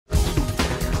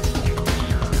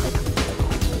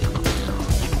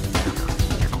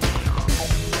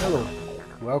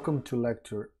Welcome to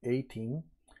lecture 18,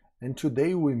 and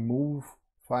today we move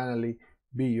finally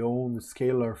beyond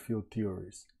scalar field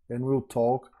theories, and we'll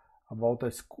talk about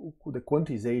the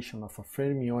quantization of a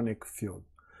fermionic field.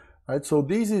 Right, so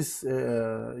this is,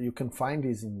 you can find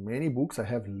this in many books. I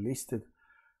have listed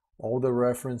all the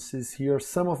references here.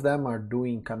 Some of them are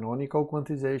doing canonical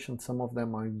quantization, some of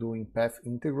them are doing path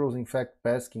integrals. In fact,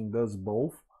 Paskin does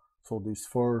both. So this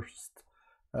first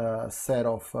set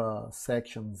of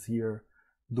sections here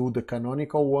do the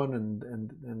canonical one,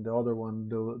 and the other one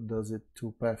does it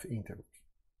to path integrals.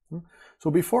 So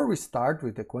before we start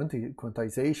with the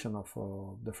quantization of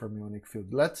the fermionic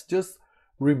field, let's just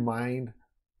remind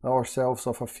ourselves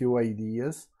of a few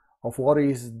ideas of what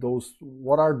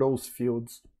are those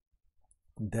fields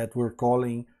that we're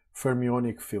calling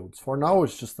fermionic fields. For now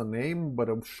it's just a name, but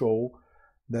I'll show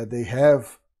that they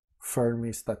have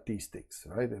Fermi statistics,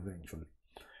 right, eventually.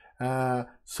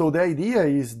 So the idea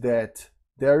is that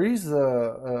there is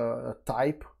a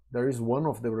type, there is one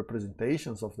of the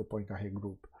representations of the Poincare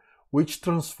group which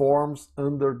transforms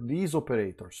under these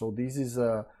operators. So this is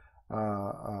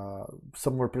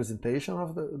some representation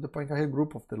of the Poincare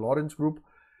group, of the Lorentz group,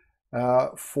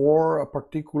 for a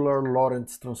particular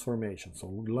Lorentz transformation.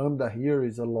 So lambda here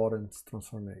is a Lorentz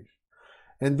transformation.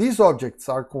 And these objects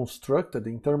are constructed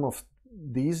in terms of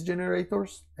these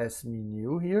generators, S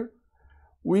mu here,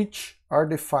 which are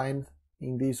defined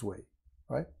in this way,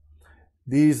 right?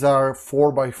 These are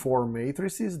 4x4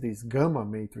 matrices. These gamma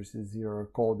matrices here are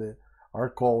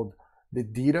called the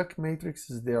Dirac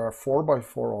matrices. They are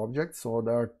 4x4 objects, so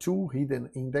there are two hidden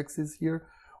indexes here.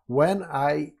 When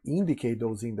I indicate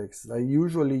those indexes, I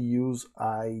usually use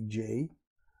ij,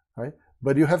 right?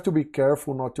 But you have to be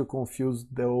careful not to confuse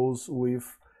those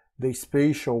with the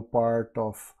spatial part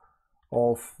of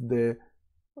the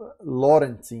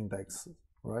Lorentz index,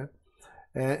 right?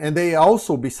 And they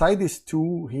also, beside these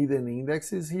two hidden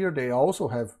indexes here, they also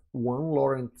have one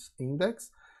Lorentz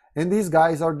index, and these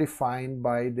guys are defined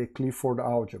by the Clifford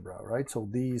algebra, right? So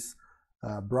these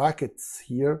brackets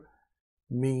here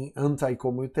mean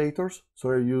anti-commutators,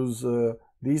 so I use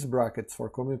these brackets for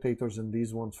commutators and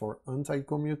these ones for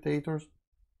anti-commutators,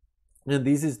 and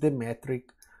this is the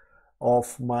metric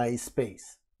of my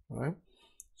space, right?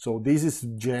 So this is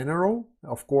general.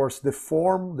 Of course, the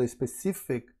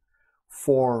specific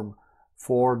form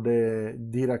for the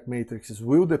Dirac matrices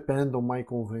will depend on my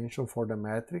convention for the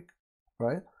metric,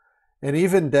 right? And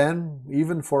even then,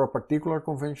 even for a particular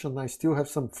convention, I still have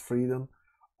some freedom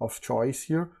of choice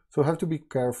here. So I have to be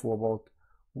careful about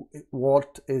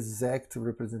what exact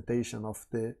representation of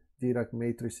the Dirac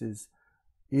matrices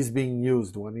is being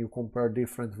used when you compare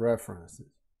different references.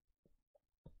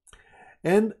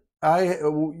 And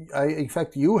in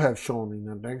fact, you have shown in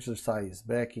an exercise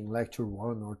back in lecture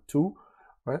 1 or 2,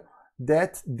 right,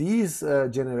 that these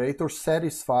generators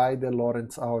satisfy the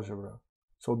Lorentz algebra.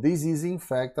 So this is in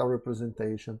fact a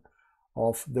representation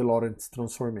of the Lorentz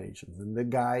transformations, and the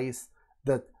guys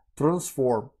that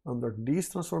transform under these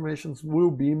transformations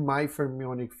will be my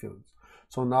fermionic fields.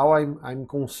 So now I'm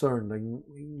concerned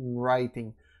in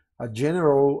writing a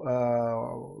general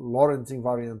Lorentz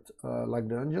invariant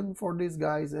Lagrangian for these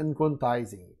guys and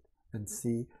quantizing it and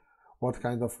see what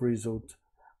kind of result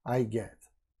I get,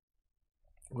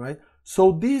 right?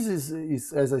 So this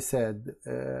is as I said,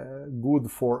 good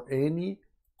for any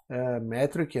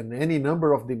metric and any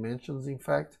number of dimensions, in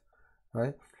fact,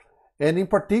 right? And in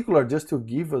particular, just to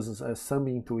give us some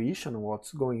intuition of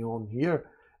what's going on here,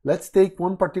 let's take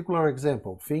one particular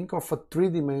example. Think of a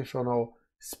three-dimensional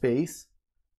space.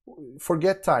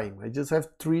 Forget time. I just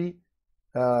have three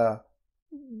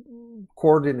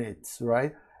coordinates,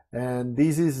 right? And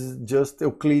this is just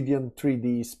Euclidean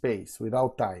 3D space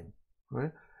without time,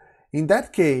 right? In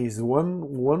that case,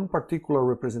 one particular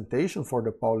representation for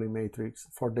the Pauli matrix,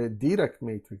 for the Dirac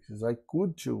matrices I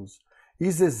could choose,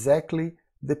 is exactly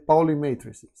the Pauli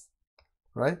matrices,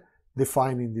 right?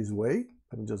 Defined in this way.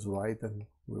 Let me just write them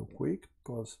real quick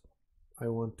because I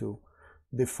want to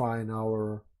define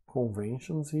our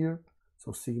conventions here.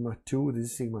 So sigma 2, this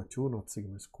is sigma 2, not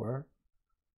sigma squared,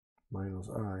 minus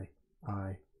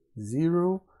I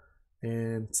 0,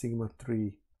 and sigma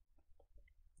 3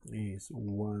 is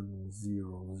 1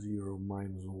 0 0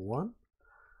 minus 1,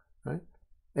 right?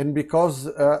 And because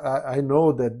I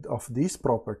know that of this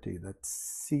property, that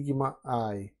sigma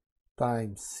I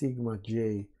times sigma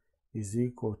j is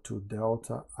equal to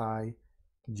delta I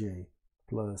j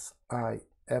plus I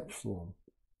epsilon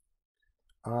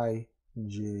I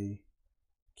j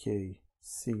k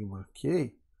sigma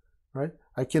k, right?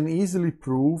 I can easily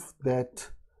prove that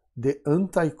the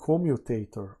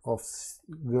anti-commutator of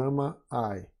gamma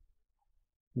I,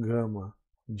 gamma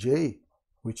j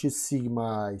which is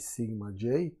sigma I, sigma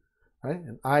j, right?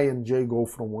 And I and j go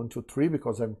from 1 to 3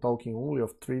 because I'm talking only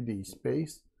of 3D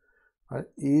space, right?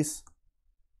 Is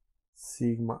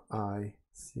sigma I,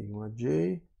 sigma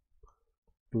j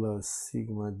plus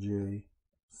sigma j,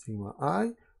 sigma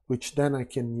I, which then I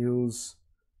can use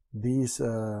this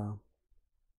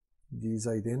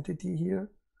identity here,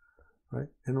 right?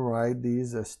 And write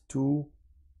this as 2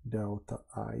 delta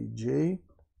ij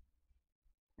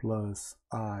plus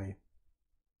I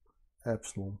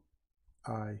epsilon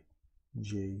I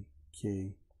j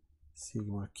k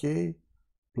sigma k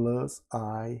plus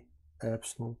I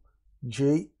epsilon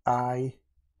j I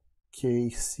k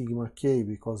sigma k,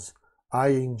 because I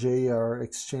and j are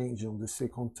exchanged on the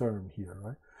second term here,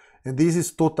 right? And this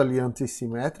is totally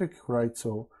anti-symmetric, right?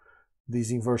 So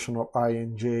this inversion of I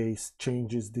and j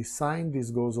changes the sign, this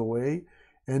goes away,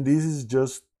 and this is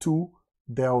just 2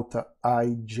 delta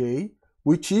ij,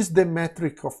 which is the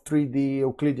metric of 3D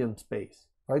Euclidean space,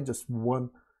 right? Just 1,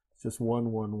 1,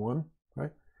 1,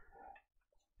 right?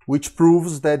 Which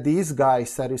proves that these guys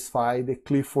satisfy the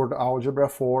Clifford algebra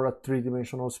for a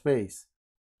three-dimensional space,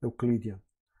 Euclidean.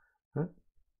 Right?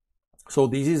 So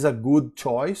this is a good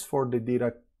choice for the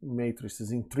Dirac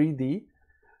matrices in 3D,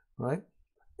 right?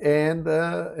 And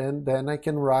then I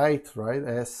can write, right,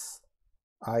 as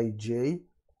ij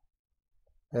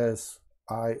as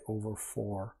I over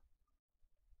 4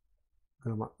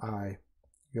 gamma I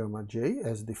gamma j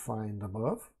as defined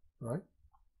above, right?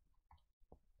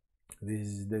 This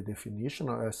is the definition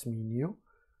of S mu,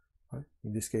 right?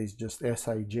 In this case just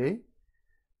Sij.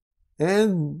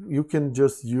 And you can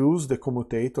just use the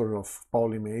commutator of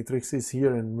Pauli matrices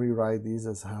here and rewrite this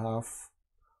as half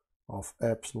of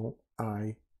epsilon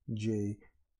I j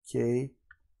k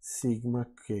sigma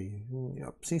k.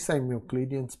 Since I'm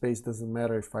Euclidean space, doesn't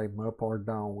matter if I'm up or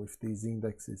down with these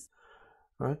indexes,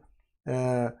 right?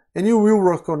 And you will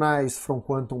recognize from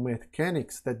quantum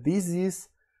mechanics that this is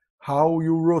how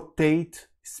you rotate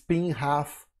spin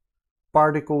half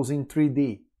particles in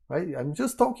 3D, right? I'm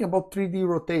just talking about 3D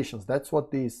rotations. That's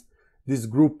what this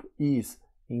group is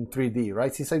in 3D,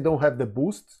 right? Since I don't have the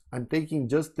boosts, I'm taking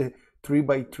just the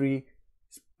 3x3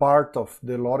 part of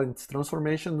the Lorentz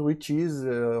transformation, which is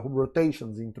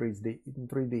rotations in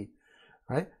 3D,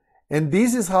 right? And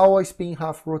this is how a spin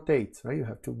half rotates, right? You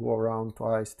have to go around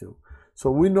twice too.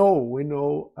 So we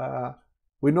know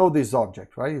this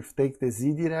object, right? If you take the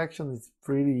z direction, it's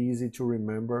pretty easy to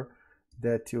remember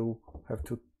that you have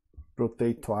to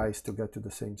rotate twice to get to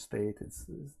the same state. It's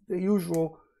the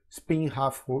usual spin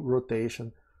half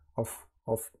rotation of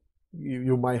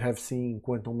you might have seen in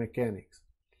quantum mechanics,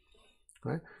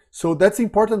 right? So that's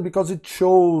important because it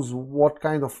shows what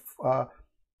kind of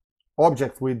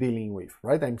object we're dealing with,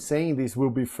 right? I'm saying this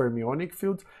will be fermionic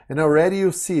fields, and already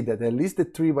you see that at least the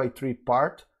 3x3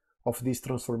 part of these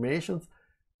transformations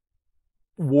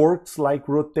works like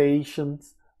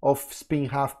rotations of spin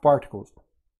half particles.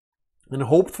 And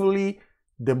hopefully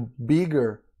the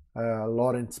bigger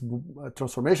Lorentz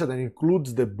transformation that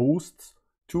includes the boosts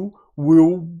too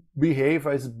will behave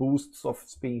as boosts of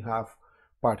spin half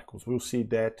particles. We'll see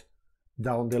that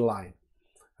down the line,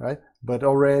 right? But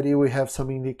already we have some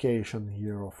indication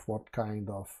here of what kind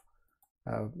of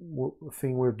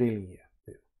thing we're dealing with.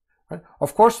 Right?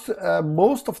 Of course,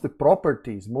 most of the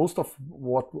properties, most of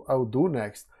what I'll do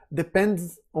next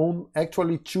depends on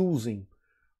actually choosing.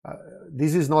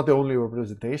 This is not the only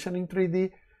representation in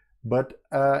 3D, but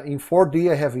in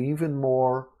 4D I have even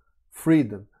more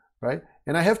freedom, right?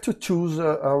 And I have to choose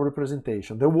a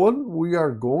representation. The one we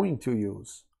are going to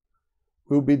use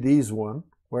will be this one,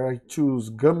 where I choose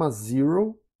gamma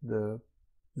 0, the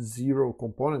 0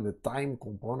 component, the time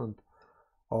component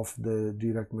of the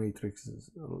Dirac matrix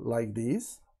like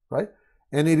this, right?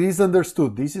 And it is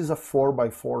understood, this is a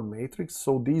 4x4 matrix,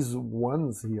 so these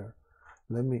ones here,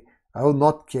 I will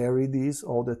not carry these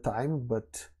all the time,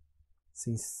 but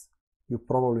since you're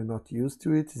probably not used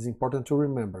to it, it's important to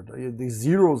remember. The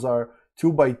zeros are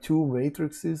 2x2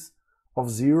 matrices of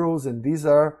zeros, and these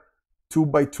are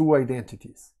 2x2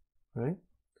 identities, right?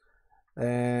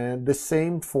 And the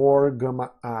same for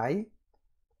gamma I,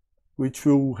 which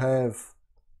will have,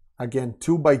 again,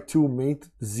 2x2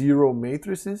 zero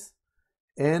matrices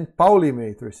and Pauli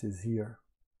matrices here.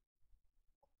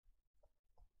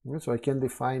 So I can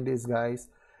define these guys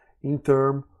in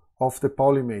terms of the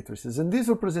Pauli matrices. And this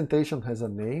representation has a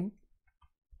name.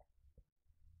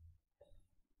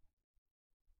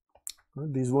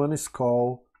 This one is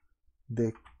called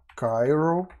the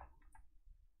chiral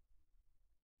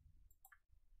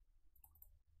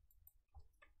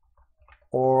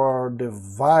or the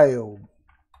Weil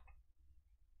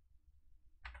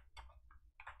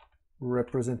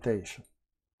representation.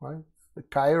 right? The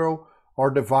chiral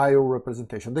or the vial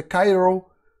representation. The chiral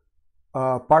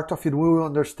part of it we will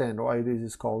understand why this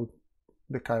is called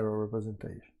the chiral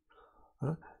representation.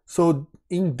 So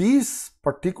in this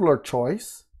particular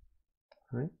choice,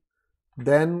 right,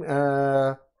 then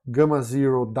gamma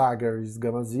 0 dagger is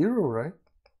gamma 0, right?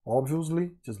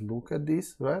 Obviously, just look at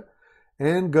this, right?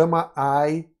 And gamma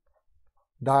I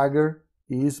dagger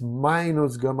is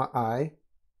minus gamma I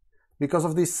because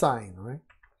of this sign, right?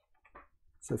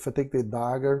 So if I take the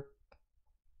dagger,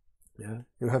 yeah,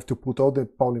 you have to put all the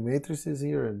Pauli matrices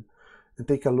here and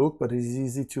take a look, but it's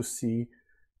easy to see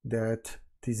that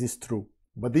this is true.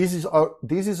 But this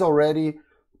is already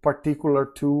particular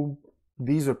to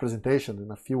this representation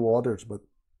and a few others, but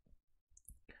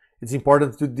it's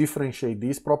important to differentiate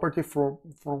this property from,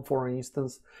 for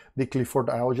instance, the Clifford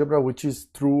algebra, which is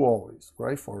true always,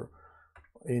 right, for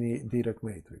any Dirac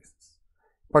matrix.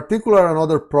 Particular,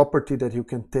 another property that you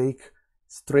can take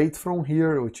straight from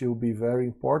here, which will be very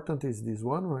important, is this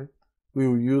one, right? We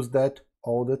will use that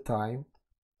all the time.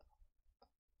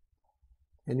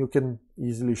 And you can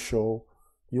easily show,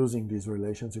 using these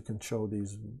relations, you can show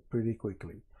these pretty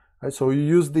quickly. Right? So you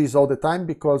use these all the time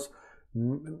because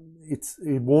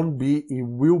it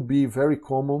will be very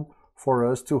common for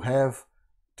us to have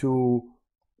to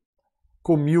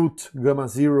commute gamma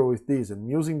 0 with this. And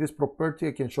using this property,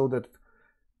 I can show that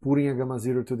putting a gamma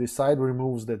 0 to this side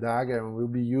removes the dagger, and we'll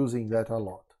be using that a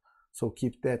lot. So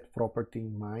keep that property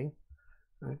in mind.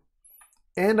 Right?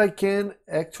 And I can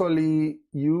actually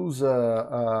use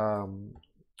a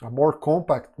more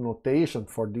compact notation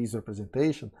for this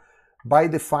representation by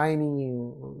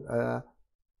defining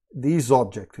this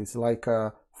object. It's like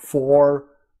a four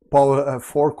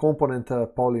component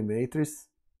Pauli matrix,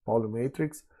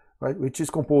 right? Which is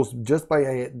composed just by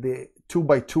the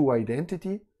 2x2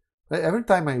 identity. Every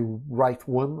time I write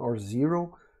 1 or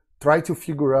 0, try to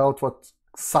figure out what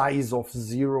size of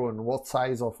 0 and what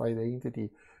size of identity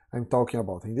I'm talking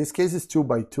about. In this case, it's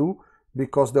 2x2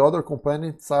 because the other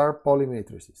components are Pauli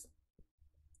matrices.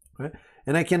 Right?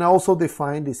 And I can also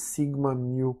define the sigma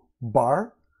mu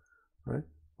bar, right,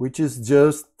 which is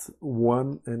just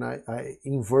 1, and I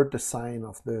invert the sign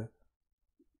of the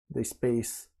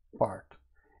space part.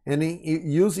 And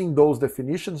using those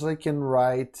definitions, I can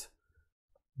write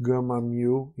gamma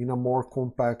mu in a more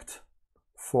compact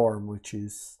form, which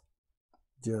is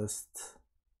just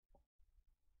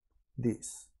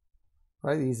this,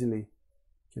 right?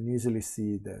 Can easily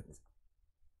see that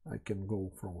I can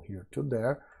go from here to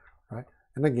there, right?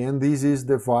 And again, this is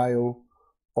the vial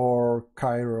or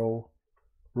chiral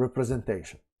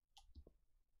representation.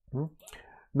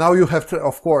 Now you have to,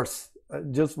 of course,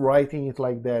 just writing it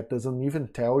like that doesn't even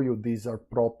tell you these are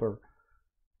proper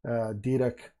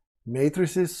Dirac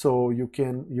matrices, so you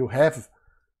have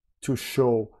to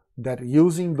show that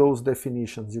using those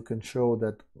definitions you can show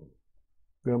that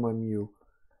gamma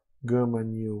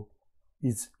nu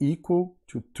is equal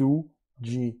to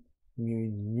 2g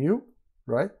mu,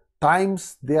 right,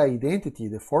 times the identity,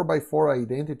 the 4x4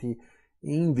 identity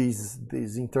in these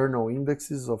internal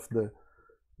indexes of the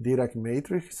Dirac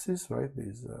matrices, right,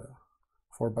 these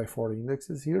 4x4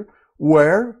 indexes here,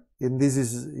 where, and this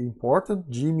is important,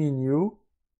 g mu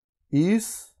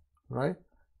is, right,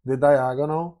 the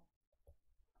diagonal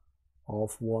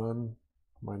of 1,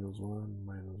 minus 1,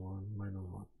 minus 1, minus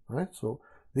 1, right? So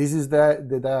this is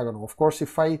the diagonal. Of course,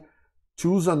 if I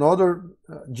choose another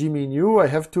g mu, I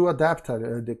have to adapt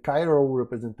the chiral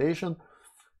representation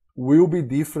will be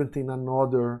different in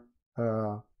another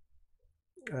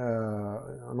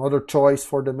choice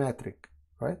for the metric,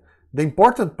 right? The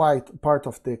important part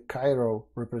of the chiral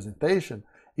representation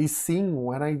is seen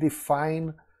when I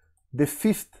define the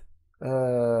fifth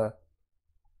Dirac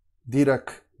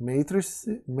matrix,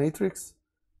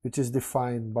 which is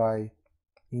defined by,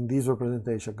 in this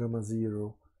representation, gamma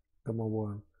 0, gamma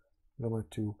 1, gamma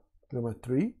 2, gamma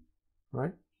 3,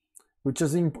 right? Which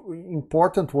is an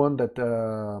important one that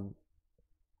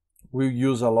we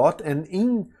use a lot. And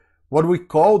in what we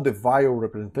call the vial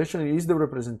representation is the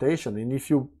representation. And if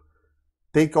you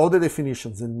take all the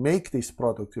definitions and make this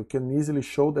product, you can easily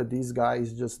show that this guy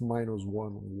is just minus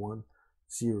 1, 1,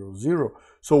 0, 0.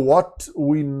 So what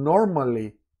we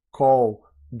normally call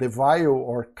the vial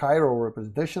or chiral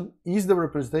representation is the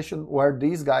representation where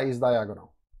this guy is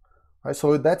diagonal. Right?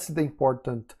 So that's the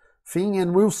important thing,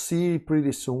 and we'll see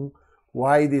pretty soon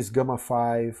why this gamma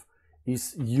 5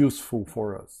 is useful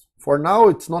for us. For now,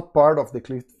 it's not part of the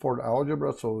Clifford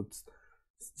algebra, so it's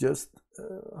just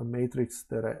a matrix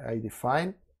that I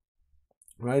define,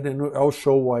 right? And I'll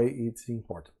show why it's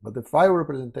important. But the vial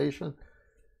representation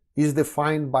is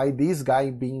defined by this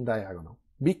guy being diagonal.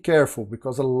 be careful,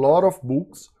 because a lot of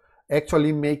books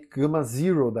actually make gamma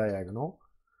 0 diagonal,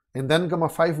 and then gamma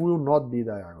 5 will not be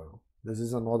diagonal. This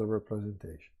is another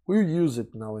representation. We'll use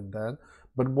it now and then,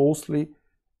 but mostly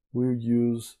we'll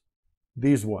use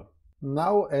this one.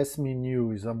 Now S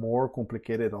mu is a more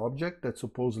complicated object that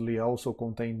supposedly also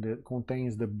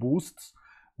contains the boosts.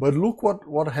 But look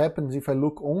what happens if I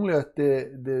look only at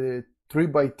the 3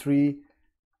 by 3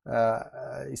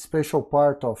 special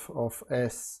part of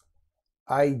Sij,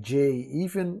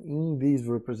 even in this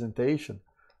representation,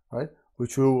 right?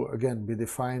 Which will again be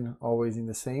defined always in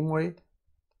the same way.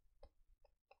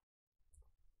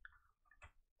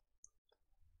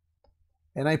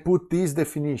 And I put this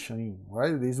definition in,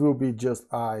 right? This will be just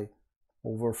I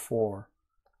over 4.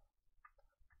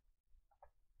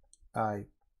 I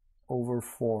over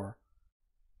 4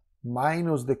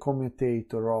 minus the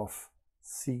commutator of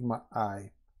sigma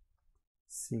I,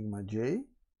 sigma j,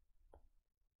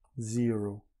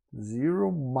 0,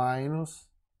 0 minus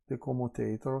the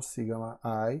commutator of sigma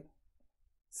I,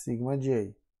 sigma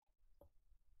j.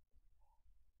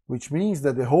 Which means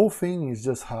that the whole thing is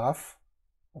just half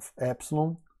of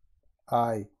epsilon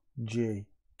I j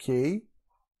k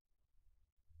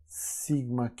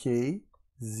sigma k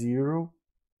 0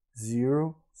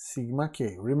 0 sigma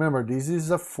k. Remember, this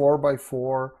is a 4 by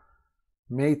 4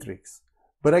 matrix,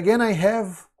 but again I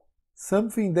have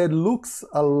something that looks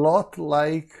a lot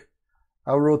like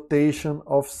a rotation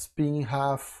of spin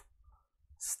half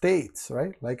states,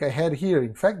 right? Like I had here.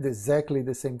 In fact, exactly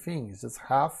the same thing. It's just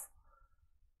half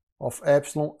of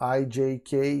epsilon I j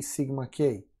k sigma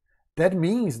k. That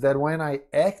means that when I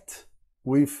act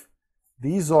with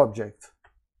this object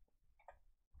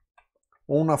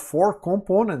on a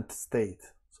 4-component state,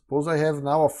 suppose I have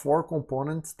now a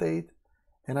 4-component state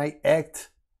and I act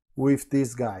with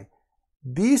this guy.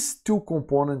 These 2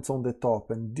 components on the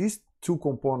top and these 2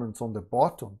 components on the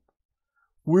bottom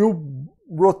will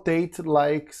rotate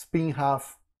like spin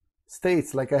half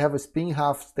states. Like I have a spin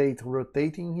half state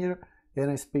rotating here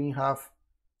and a spin half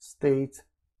state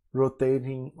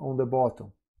rotating on the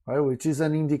bottom, right? Which is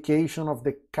an indication of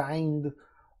the kind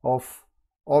of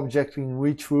object in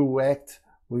which we will act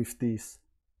with this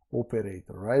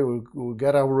operator, right? We'll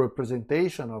get our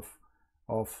representation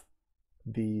of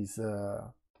these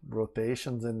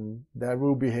rotations, and that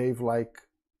will behave like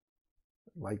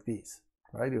this,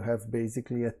 right? You have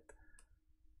basically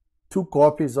 2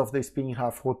 copies of the spin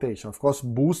half rotation. Of course,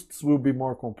 boosts will be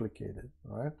more complicated,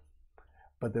 right?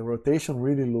 But the rotation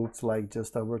really looks like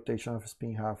just a rotation of a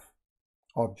spin half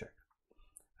object.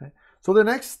 Okay? So the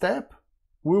next step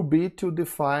will be to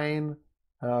define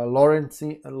Lorentz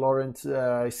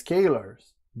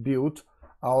scalars built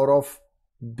out of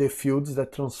the fields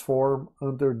that transform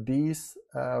under this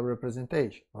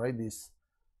representation, right? These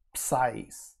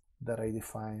psi's that I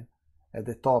define at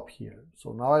the top here.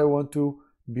 So now I want to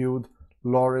build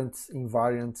Lorentz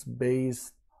invariants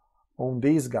based on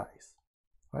these guys.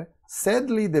 Right?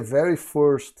 Sadly, the very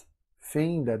first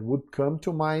thing that would come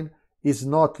to mind is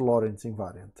not Lorentz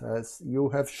invariant, as you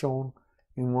have shown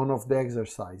in one of the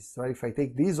exercises. Right? If I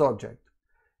take this object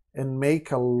and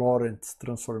make a Lorentz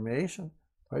transformation,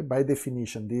 right? By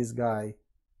definition, this guy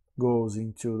goes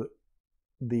into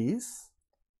this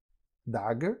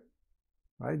dagger.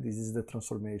 Right? This is the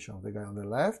transformation of the guy on the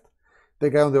left. The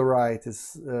guy on the right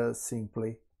is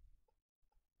simply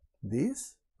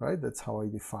this. Right? That's how I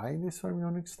define these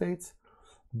fermionic states.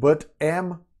 But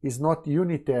M is not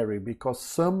unitary because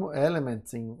some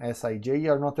elements in Sij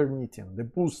are not Hermitian. The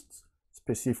boosts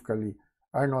specifically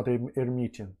are not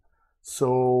Hermitian.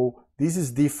 So this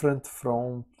is different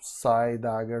from psi,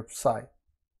 dagger, psi.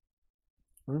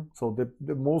 So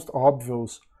the most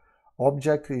obvious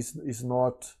object is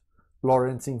not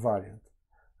Lorentz invariant.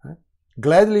 Right?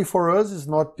 Gladly for us, it's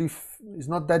not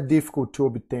that difficult to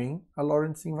obtain a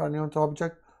Lorentz invariant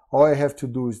object. All I have to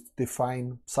do is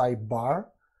define psi bar,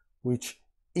 which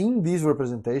in this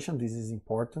representation, this is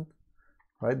important,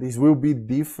 right? This will be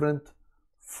different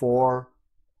for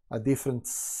a different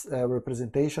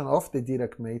representation of the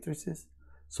Dirac matrices.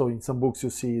 So in some books you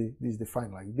see this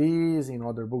defined like this, in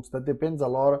other books that depends a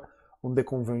lot on the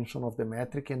convention of the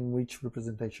metric and which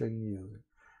representation you use.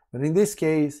 But in this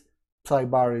case, psi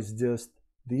bar is just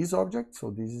this object,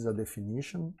 so this is a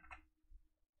definition.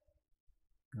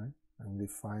 Right? I'm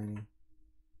defining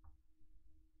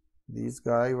this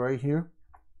guy right here.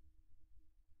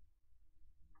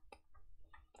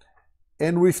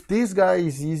 And with this guy,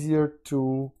 it's easier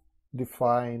to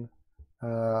define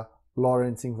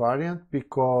Lorentz invariant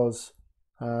because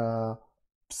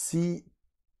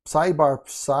psi bar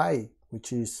psi,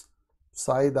 which is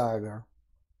psi dagger,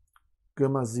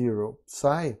 gamma 0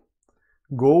 psi,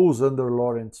 goes under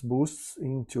Lorentz boosts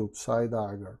into psi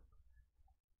dagger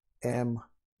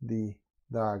md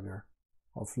dagger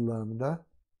of lambda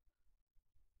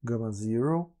gamma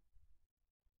 0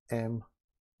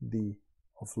 md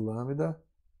of lambda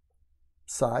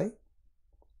psi,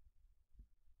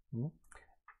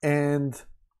 and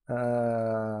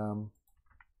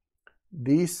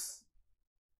this,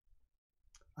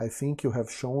 I think you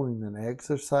have shown in an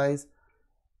exercise,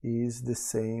 is the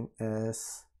same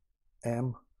as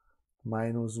m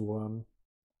minus 1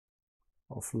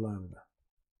 of lambda,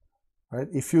 right?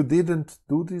 If you didn't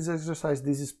do this exercise,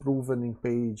 this is proven in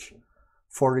page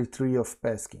 43 of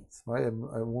Peskin's, right?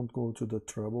 I won't go to the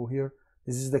trouble here.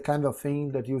 This is the kind of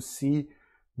thing that you see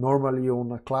normally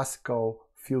on a classical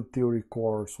field theory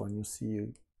course when you see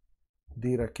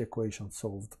Dirac equation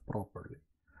solved properly,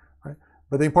 right?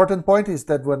 But the important point is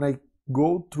that when I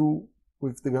go through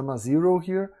with the gamma 0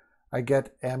 here, I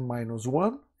get m minus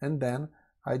 1, and then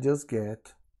I just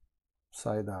get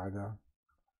psi dagger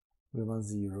gamma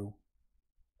 0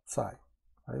 psi,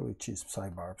 right, which is psi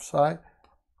bar psi.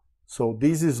 So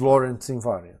this is Lorentz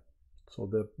invariant. So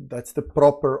that's the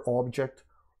proper object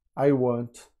I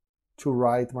want to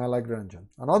write my Lagrangian.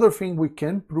 Another thing we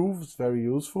can prove is very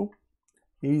useful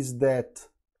is that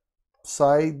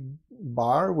psi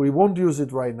bar, we won't use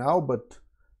it right now, but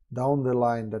down the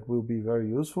line that will be very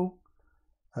useful,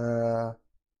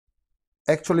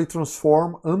 actually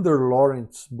transform under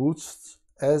Lorentz boosts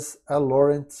as a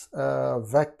Lorentz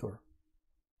vector.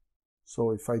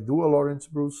 So if I do a Lorentz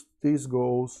boost, this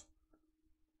goes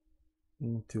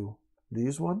into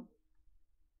this one,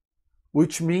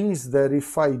 which means that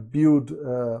if I build,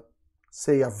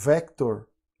 say, a vector,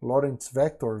 Lorentz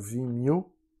vector V mu,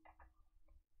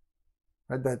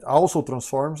 right, that also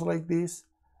transforms like this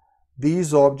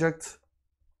object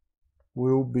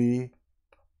will be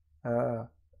Lorentz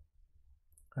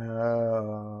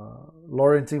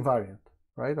invariant,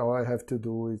 right? All I have to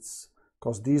do is,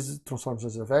 because this transforms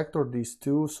as a vector, these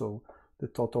two, so the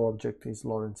total object is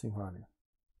Lorentz invariant.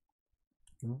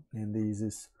 And this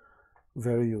is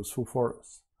very useful for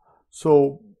us.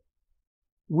 So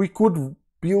we could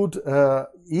build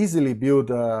easily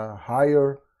build a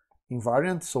higher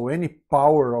invariant, so any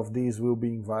power of these will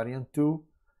be invariant too.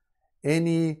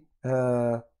 Any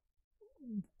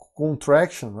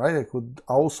contraction, right? I could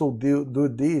also do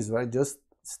this, right? Just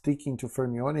sticking to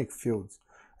fermionic fields.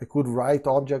 I could write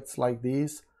objects like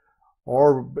this,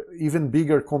 or even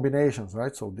bigger combinations,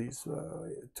 right? So this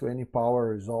to any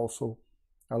power is also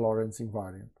a Lorentz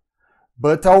invariant.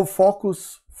 But I'll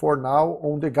focus for now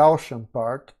on the Gaussian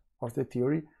part of the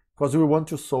theory, because we want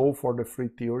to solve for the free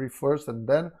theory first, and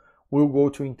then we'll go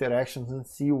to interactions and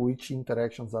see which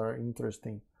interactions are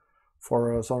interesting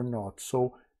for us or not.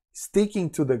 So sticking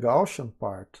to the Gaussian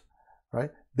part,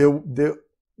 right? The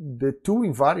two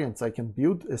invariants I can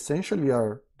build essentially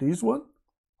are this one,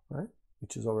 right,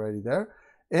 which is already there,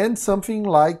 and something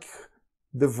like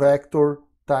the vector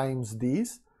times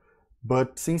this.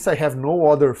 But since I have no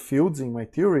other fields in my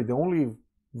theory, the only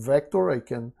vector I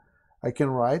can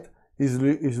write is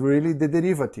really the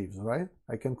derivatives, right?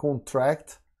 I can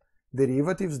contract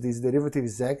derivatives. This derivative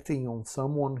is acting on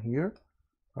someone here,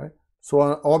 right? So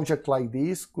an object like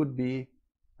this could be,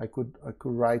 I could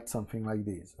write something like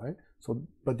this, right? So,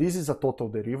 but this is a total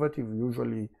derivative.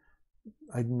 Usually,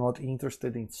 I'm not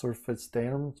interested in surface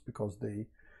terms because they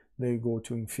go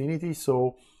to infinity.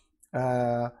 So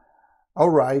I'll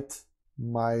write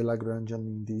my Lagrangian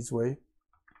in this way.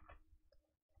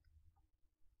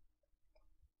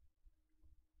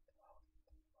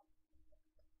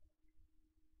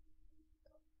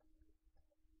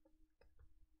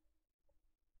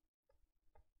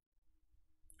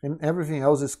 And everything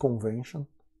else is convention,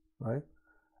 right?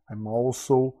 I'm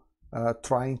also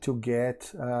trying to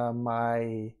get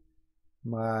my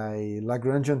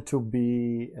Lagrangian to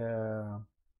be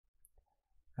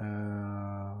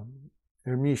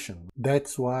Hermitian.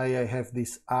 That's why I have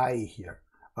this I here.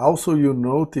 Also, you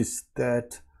notice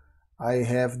that I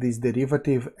have this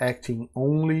derivative acting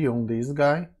only on this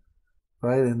guy,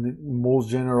 right? And the most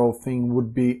general thing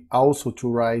would be also to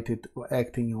write it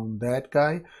acting on that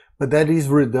guy, but that is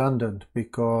redundant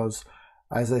because,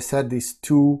 as I said, these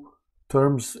two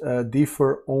terms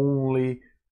differ only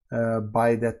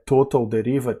by that total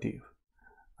derivative,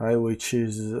 right? Which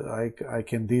is I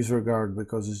can disregard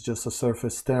because it's just a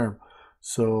surface term.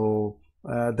 So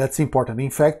that's important. In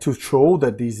fact, to show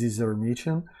that this is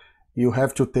Hermitian, you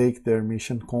have to take the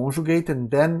Hermitian conjugate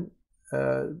and then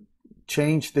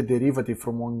change the derivative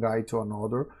from one guy to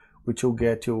another, which will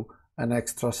get you an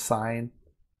extra sign.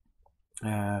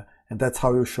 And that's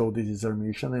how you show this is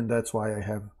Hermitian, and that's why I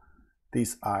have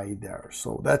this I there.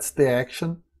 So that's the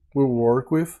action we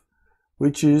work with,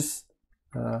 which is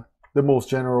the most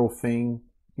general thing,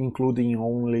 including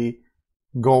only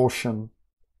Gaussian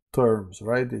terms,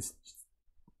 right? It's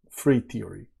free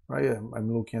theory, right?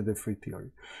 I'm looking at the free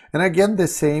theory. And again, the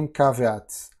same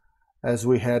caveats as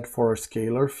we had for a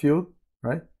scalar field,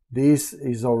 right? This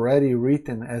is already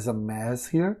written as a mass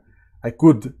here. I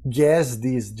could guess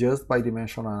this just by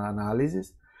dimensional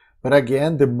analysis. But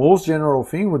again, the most general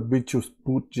thing would be to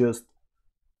put just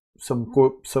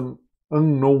some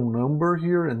unknown number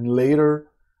here, and later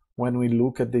when we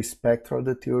look at the spectra of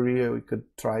the theory, we could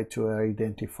try to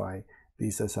identify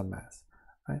this as a mass.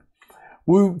 Right?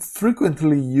 We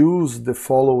frequently use the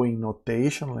following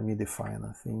notation. Let me define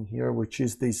a thing here, which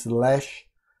is the slash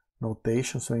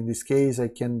notation. So in this case, I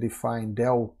can define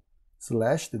del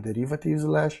slash, the derivative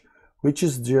slash, which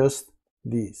is just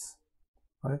this.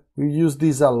 Right? We use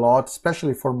this a lot,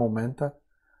 especially for momenta.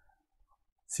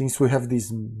 Since we have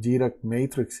these Dirac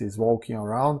matrices walking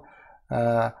around,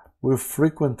 we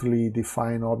frequently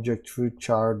define objects which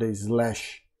are the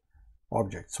slash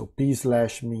objects. So P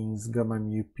slash means gamma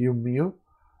mu, pu mu,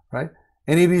 right?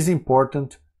 And it is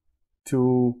important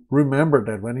to remember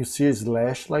that when you see a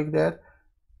slash like that,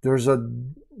 there's a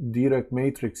Dirac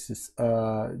matrix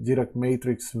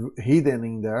hidden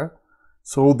in there.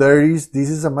 So this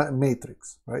is a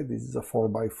matrix, right? This is a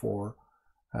 4x4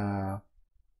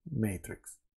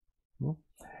 matrix.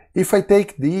 If I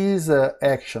take this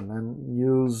action and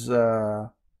use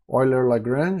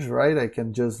Euler-Lagrange, right, I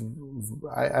can just,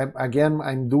 again,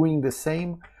 I'm doing the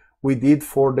same we did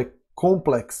for the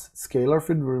complex scalar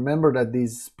field. Remember that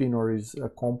this spinor is a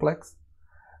complex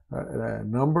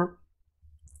number,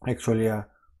 actually a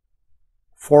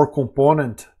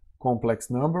 4-component complex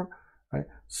number, right?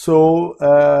 So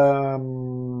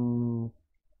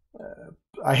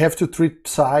I have to treat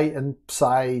psi and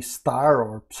psi star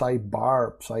or psi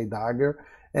bar, psi dagger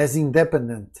as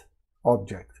independent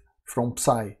object from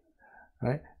psi,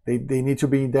 right? They need to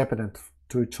be independent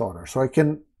to each other. So I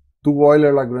can do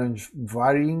Euler-Lagrange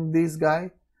varying this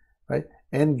guy, right?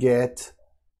 And get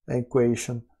an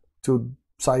equation to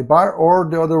psi bar, or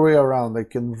the other way around. I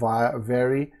can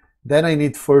vary. Then I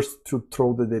need first to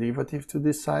throw the derivative to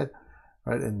this side,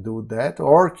 right, and do that.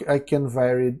 Or I can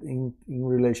vary it in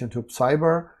relation to psi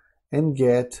bar and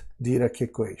get Dirac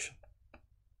equation.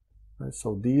 Right?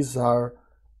 So these are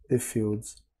the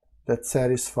fields that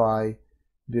satisfy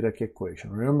Dirac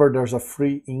equation. Remember, there's a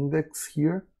free index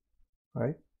here,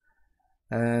 right?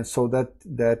 And so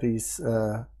that is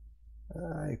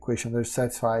equation that is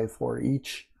satisfied for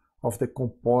each of the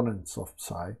components of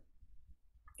psi.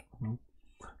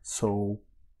 So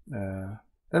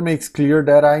that makes clear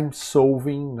that I'm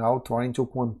solving now, trying to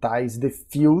quantize the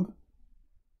field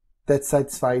that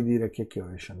satisfies Dirac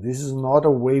equation. This is not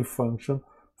a wave function.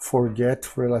 Forget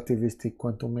relativistic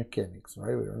quantum mechanics,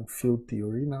 right? We're in field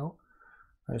theory now.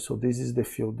 Right? So this is the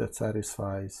field that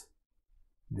satisfies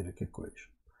Dirac equation.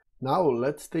 Now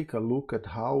let's take a look at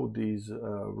how these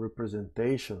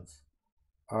representations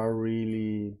are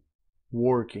really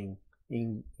working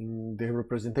in the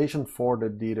representation for the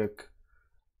Dirac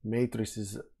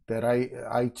matrices that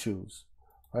I choose,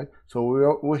 right?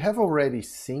 So we have already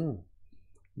seen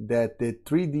that the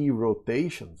 3D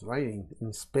rotations, right,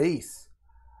 in space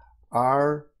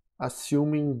are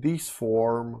assuming this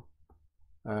form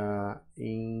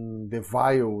in the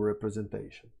Weyl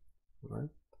representation, right?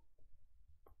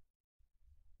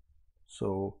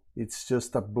 So it's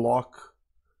just a block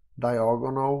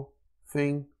diagonal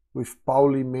thing with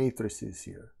Pauli matrices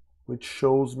here, which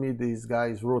shows me these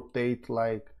guys rotate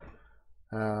like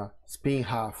spin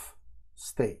half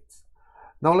states.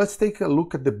 Now let's take a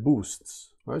look at the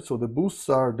boosts, right? So the boosts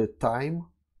are the time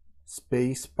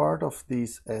space part of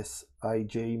this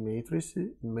Sij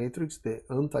matrix, the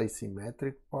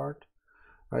anti-symmetric part,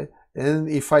 right? And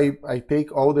if I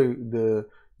take all the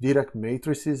Dirac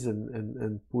matrices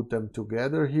and put them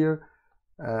together here,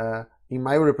 in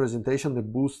my representation, the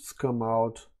boosts come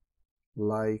out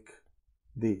like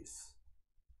this,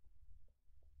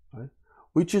 right?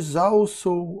 Which is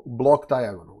also block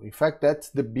diagonal. In fact, that's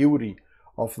the beauty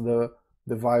of the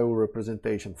Weyl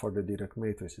representation for the Dirac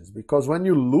matrices, because when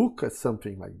you look at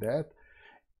something like that,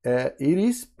 it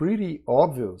is pretty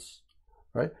obvious,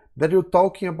 right, that you're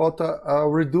talking about a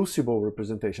reducible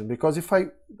representation. Because if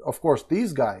of course,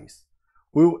 these guys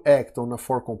will act on a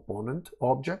 4-component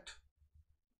object,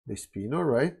 the spinor,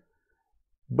 right?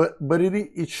 But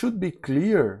it should be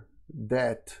clear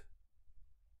that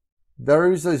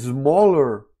there is a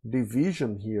smaller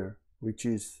division here, which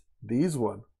is this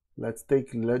one. Let's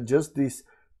take just this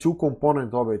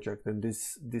 2-component object and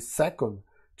this second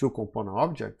 2-component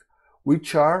object.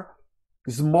 which are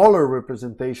smaller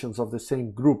representations of the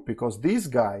same group, because this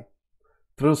guy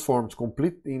transforms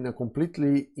in a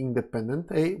completely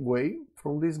independent way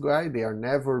from this guy. They are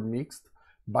never mixed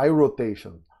by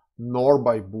rotation nor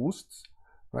by boosts,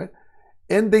 right?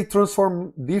 And they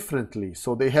transform differently.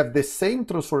 So they have the same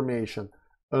transformation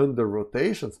under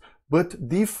rotations, but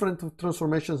different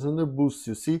transformations under boosts.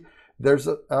 You see, there's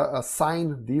a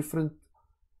sign difference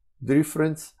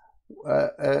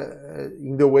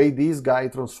in the way this guy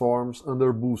transforms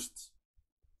under boosts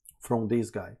from this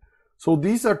guy. So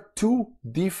these are two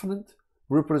different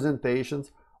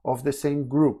representations of the same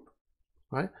group,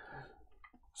 right?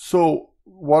 So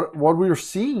what we're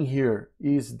seeing here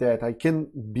is that I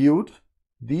can build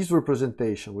this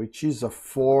representation, which is a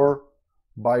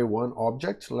 4x1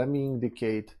 object. Let me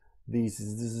indicate this. This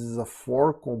is a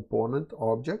 4-component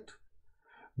object,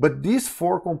 but this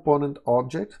 4-component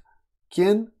object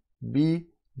can be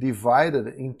divided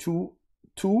into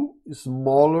two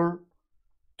smaller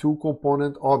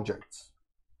 2-component objects,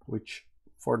 which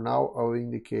for now I'll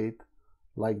indicate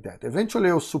like that. Eventually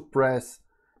I'll suppress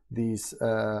these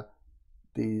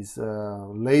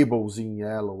labels in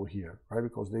yellow here, right?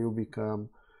 Because they will become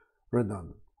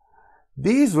redundant.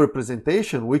 This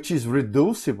representation, which is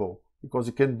reducible because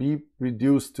it can be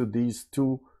reduced to these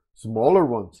two smaller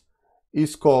ones,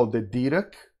 is called the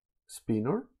Dirac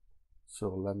spinor. So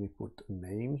let me put a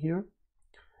name here.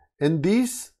 And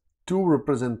these two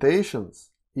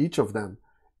representations, each of them,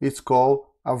 is called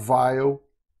a Weyl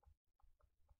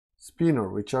spinor,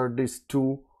 which are these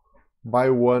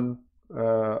 2x1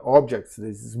 objects,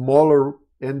 the smaller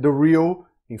and the real.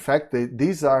 In fact,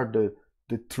 these are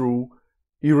the true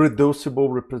irreducible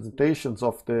representations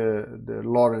of the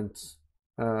Lorentz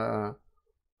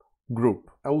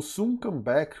group. I will soon come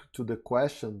back to the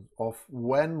question of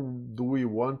when do we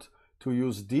want to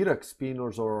use Dirac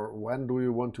spinors or when do we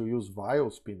want to use Weyl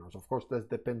spinors. Of course, that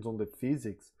depends on the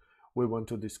physics we want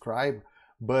to describe,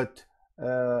 but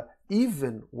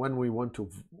even when we want to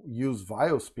use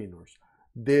Weyl spinors,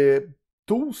 the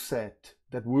tool set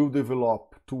that we'll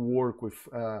develop to work with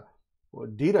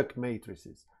Dirac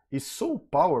matrices is so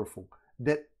powerful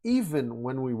that even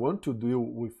when we want to deal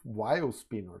with Weyl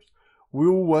spinors,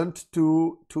 we'll want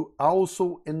to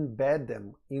also embed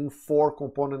them in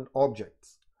 4-component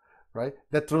objects, right?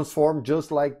 That transform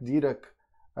just like Dirac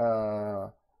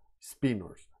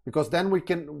spinors, because then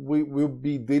we'll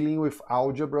be dealing with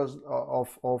algebras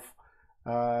of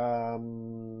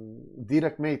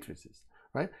Dirac matrices,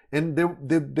 right? And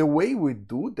the way we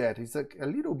do that is a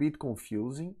little bit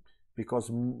confusing, because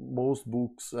most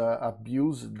books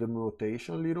abuse the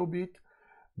notation a little bit,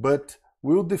 but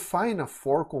we'll define a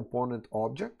 4-component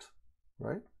object,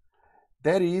 right?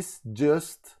 That is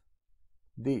just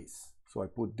this. So I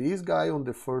put this guy on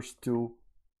the first two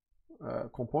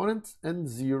components and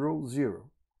 0, 0,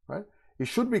 right? It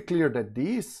should be clear that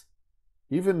this,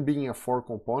 even being a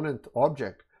 4-component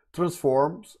object,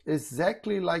 transforms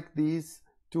exactly like this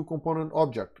 2-component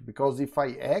object, because if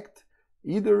I act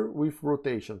either with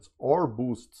rotations or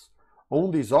boosts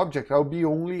on this object, I'll be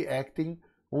only acting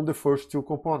on the first 2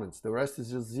 components. The rest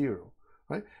is just 0,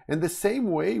 right? And the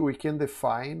same way we can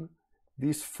define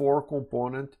this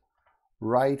 4-component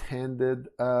right-handed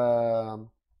Weyl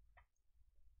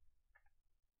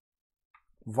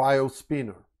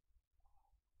spinor.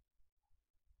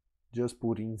 Just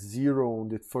putting 0 on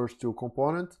the first 2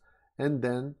 components and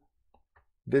then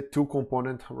the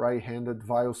 2-component right-handed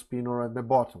Weyl spinor at the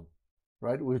bottom,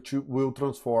 right? Which will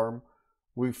transform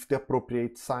with the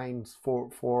appropriate signs for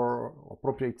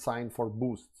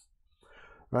boosts,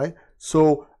 right?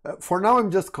 So for now, I'm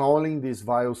just calling these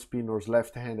Weyl spinors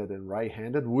left-handed and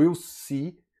right-handed. We'll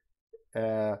see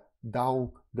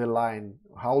down the line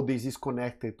how this is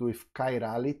connected with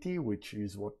chirality, which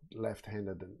is what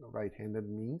left-handed and right-handed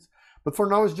means. But for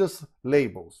now, it's just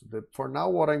labels. For now,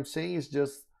 what I'm saying is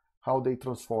just how they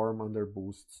transform under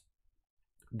boosts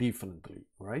differently,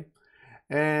 right?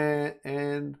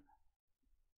 And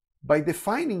by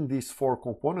defining these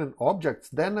 4-component objects,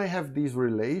 then I have this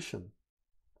relation,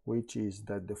 which is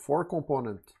that the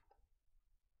 4-component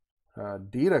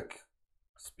Dirac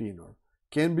spinor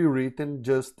can be written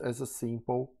just as a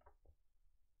simple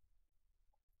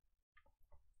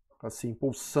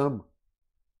sum,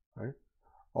 right,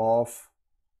 of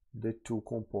the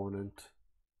 4-component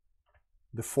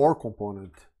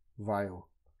Weyl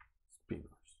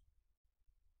spinors,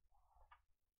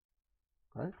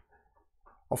 right?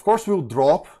 Of course, we'll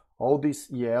drop all these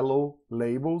yellow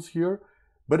labels here,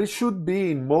 but it should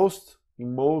be in most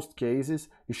cases,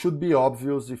 it should be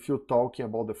obvious if you're talking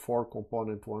about the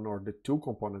 4-component one or the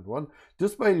 2-component one,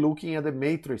 just by looking at the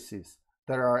matrices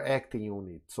that are acting on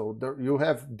it. So there you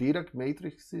have Dirac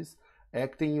matrices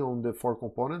acting on the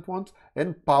 4-component ones,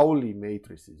 and Pauli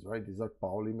matrices, right? These are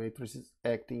Pauli matrices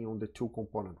acting on the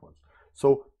 2-component ones.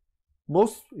 So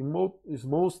in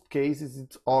most cases,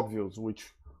 it's obvious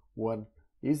which one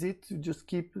is it. You just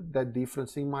keep that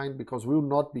difference in mind, because we will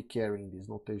not be carrying this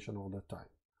notation all the time,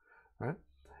 right?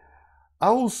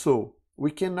 Also,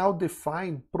 we can now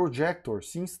define projector,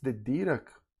 since the Dirac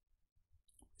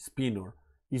spinor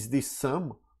is the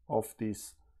sum of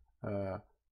this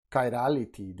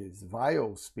chirality, these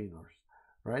vial spinors,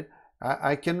 right?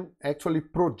 I can actually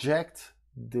project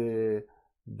the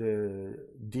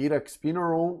Dirac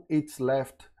spinor on its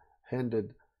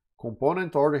left-handed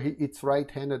component or its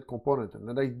right-handed component,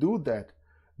 and I do that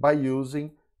by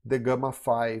using the gamma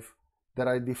 5 that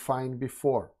I defined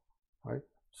before, right?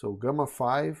 So gamma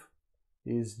 5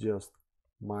 is just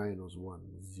minus 1,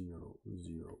 0,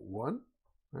 0, 1,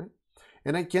 right?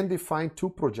 And I can define two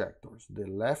projectors, the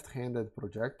left-handed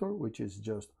projector, which is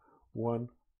just 1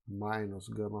 minus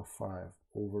gamma 5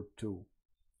 over 2,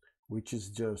 which is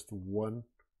just 1.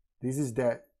 This is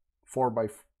the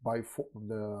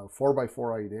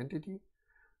 4x4 identity,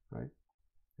 right?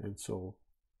 And so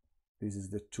this is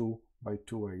the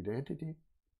 2x2 identity.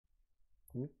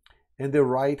 And the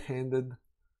right-handed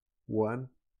one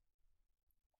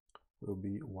will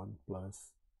be 1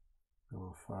 plus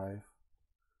gamma 5,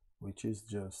 which is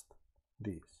just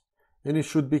this. And it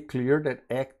should be clear that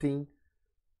acting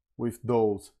with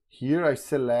those, here I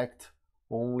select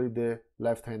only the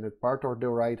left-handed part or the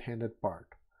right-handed part.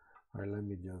 All right, let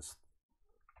me just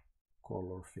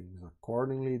color things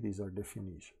accordingly. These are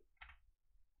definitions.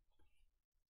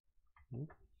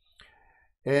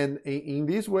 And in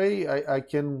this way, I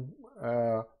can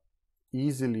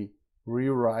easily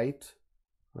rewrite,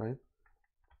 right,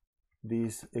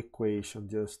 this equation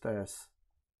just as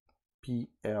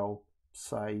PL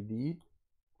psi d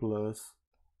plus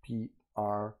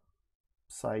PR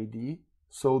psi d,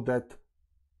 so that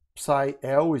psi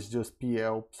L is just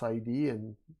PL psi d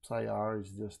and psi R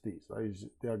is just this.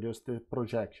 They are just the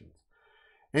projections.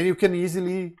 And you can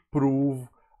easily prove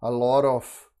a lot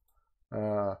of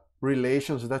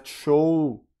relations that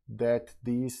show that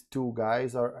these two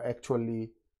guys are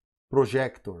actually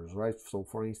projectors, right? So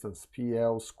for instance,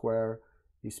 PL square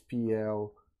is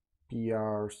PL,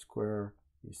 PR square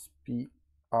is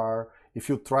PR. If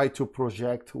you try to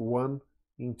project one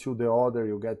into the other,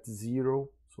 you get 0.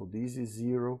 So this is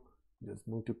 0. Just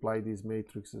multiply these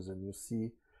matrices and you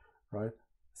see, right?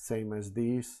 Same as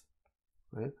this,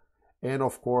 right? And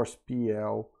of course,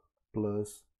 PL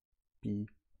plus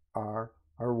PR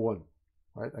are 1,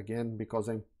 right? Again, because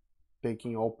I'm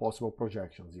taking all possible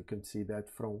projections. You can see that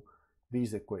from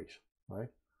this equation, right?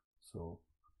 So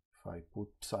if I put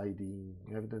psi d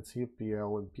in evidence here,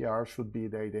 PL and PR should be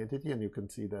the identity, and you can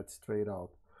see that straight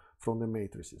out from the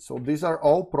matrices. So these are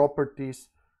all properties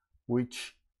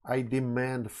which I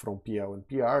demand from PL and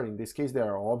PR. In this case, they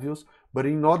are obvious, but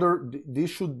this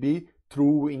should be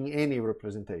true in any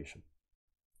representation,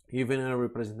 even in a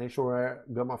representation where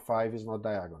gamma 5 is not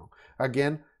diagonal.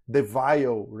 Again, the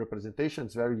vial representation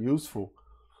is very useful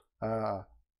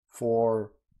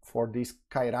for this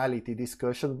chirality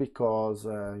discussion, because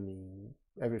I mean,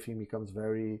 everything becomes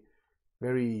very,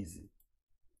 very easy.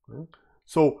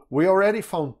 So we already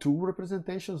found two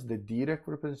representations, the Dirac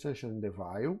representation and the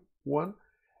vial one,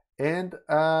 and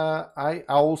I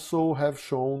also have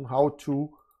shown how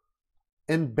to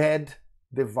embed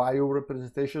the vial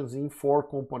representations in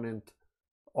 4-component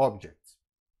objects.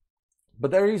 But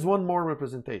there is one more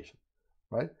representation,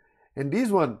 right? And this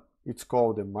one, it's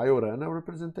called the Majorana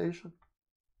representation.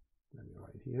 Let me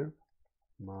write here,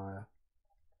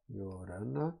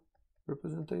 Majorana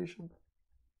representation.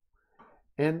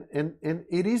 And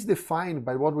it is defined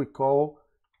by what we call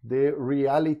the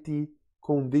reality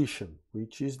condition,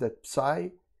 which is that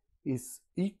psi is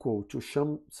equal to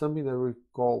something that we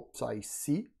call psi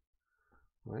c,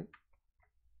 right?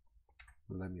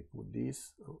 Let me put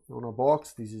this on a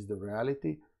box. This is the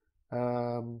reality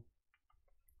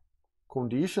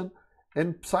condition,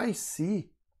 and psi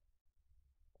c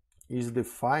is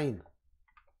defined.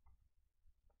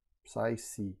 Psi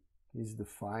c is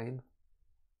defined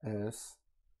as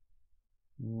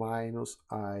minus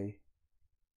I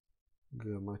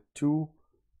gamma 2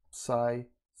 psi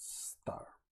star,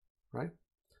 right?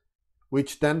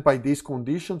 Which then by this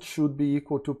condition should be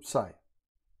equal to psi.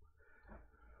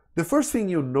 The first thing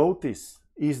you notice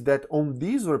is that on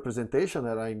this representation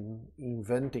that I'm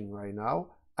inventing right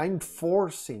now, I'm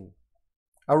forcing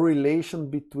a relation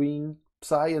between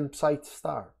psi and psi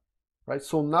star, right?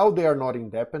 So now they are not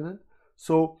independent.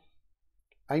 So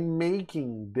I'm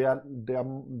making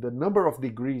the number of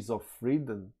degrees of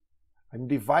freedom, I'm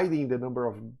dividing the number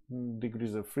of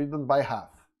degrees of freedom by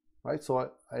half, right?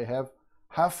 So I have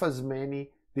half as many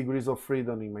degrees of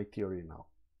freedom in my theory now.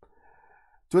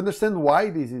 To understand why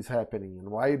this is happening and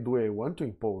why do I want to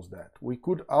impose that, we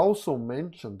could also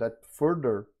mention that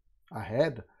further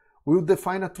ahead, we'll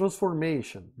define a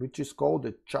transformation, which is called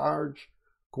the charge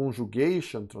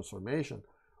conjugation transformation,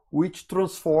 which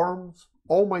transforms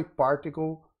all my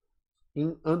particles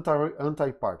in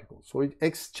antiparticles. So it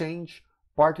exchanges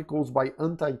particles by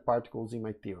antiparticles in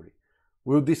my theory.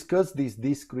 We'll discuss these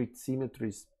discrete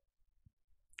symmetries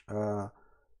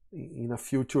in a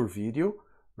future video,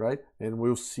 right? And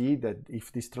we'll see that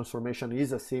if this transformation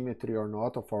is a symmetry or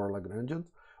not of our Lagrangians.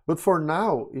 But for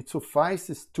now, it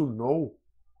suffices to know,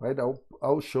 right?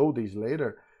 I'll show this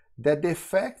later, that the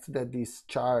effect that this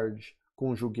charge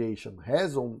conjugation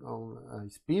has on a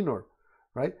spinor,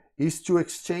 right, is to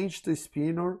exchange the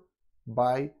spinor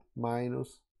by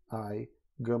minus I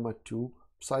gamma 2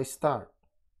 psi star,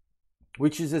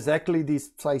 which is exactly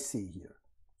this psi c here.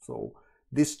 So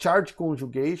this charge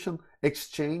conjugation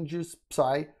exchanges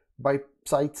psi by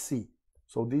psi c.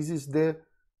 So this is the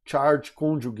charge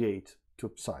conjugate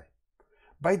to psi.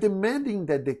 By demanding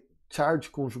that the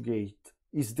charge conjugate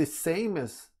is the same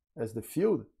as the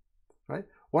field, right?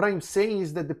 What I'm saying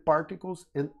is that the particles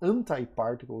and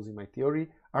antiparticles in my theory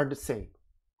are the same,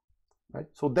 right?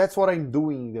 So that's what I'm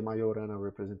doing in the Majorana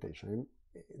representation. I'm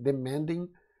demanding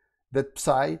that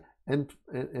psi and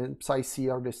psi c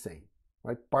are the same,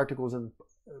 right? Particles and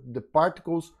the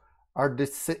particles are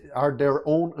their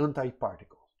own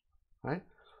antiparticles, right?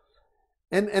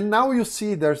 And now you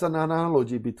see there's an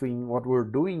analogy between what we're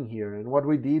doing here and what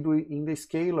we did in the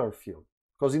scalar field.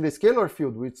 Because in the scalar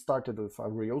field, we started with a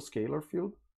real scalar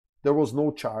field. There was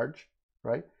no charge,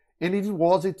 right? And it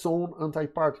was its own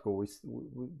antiparticle.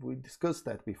 We discussed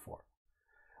that before.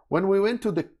 When we went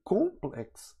to the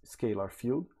complex scalar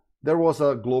field, there was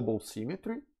a global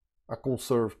symmetry, a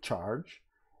conserved charge,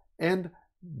 and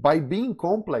by being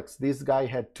complex, this guy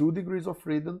had 2 degrees of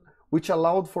freedom, which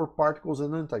allowed for particles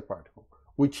and antiparticle,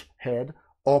 which had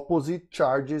opposite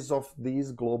charges of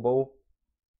this global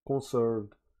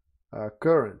conserved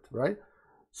current, right?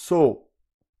 So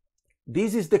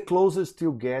this is the closest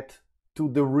you get to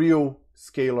the real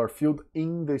scalar field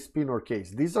in the spinor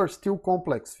case. These are still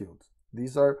complex fields.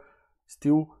 These are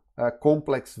still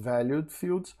complex valued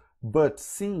fields, but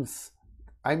since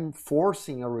I'm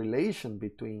forcing a relation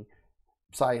between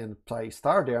psi and psi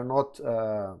star, they are not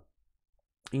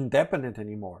independent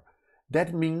anymore.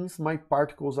 That means my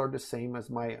particles are the same as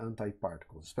my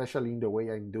antiparticles, especially in the way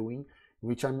I'm doing,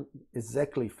 which I'm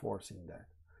exactly forcing that.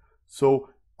 So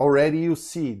already you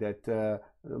see that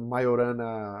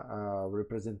Majorana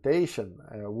representation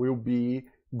will be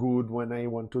good when I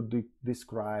want to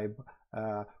describe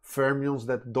fermions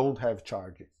that don't have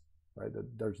charges, right?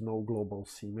 There's no global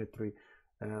symmetry,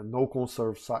 no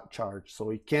conserved charge,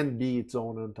 so it can be its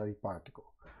own antiparticle,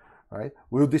 right?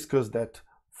 We'll discuss that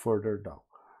further down,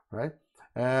 right?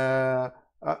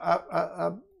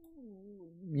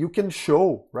 You can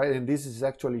show, right, and this is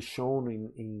actually shown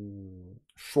in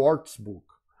Schwartz's book,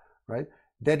 right,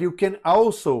 that you can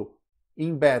also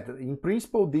embed, in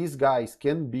principle, these guys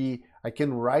can be, I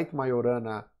can write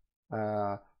Majorana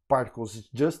particles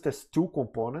just as 2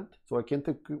 components, so I can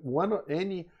take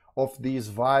any of these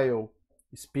vial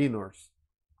spinors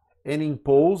and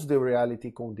impose the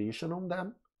reality condition on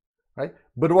them, right?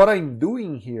 But what I'm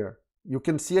doing here, you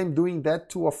can see I'm doing that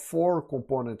to a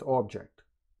 4-component object,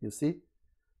 you see?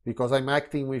 Because I'm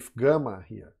acting with gamma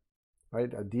here,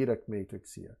 right? A Dirac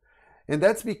matrix here. And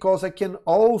that's because I can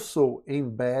also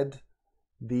embed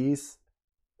these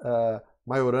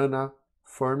Majorana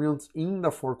fermions in the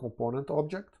 4-component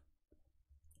object.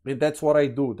 And that's what I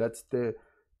do. That's the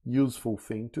useful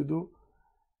thing to do.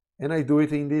 And I do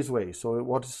it in this way. So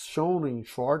what's shown in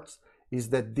Schwartz is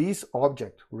that this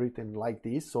object written like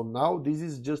this, so now this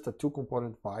is just a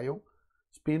 2-component vial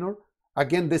spinor.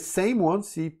 Again, the same one,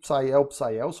 see psi L,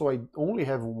 so I only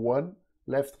have one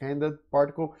left-handed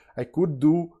particle. I could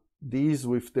do these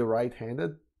with the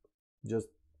right-handed, just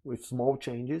with small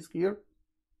changes here.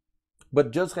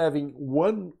 But just having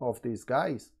one of these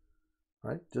guys,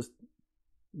 right, just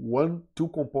one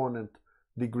 2-component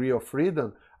degree of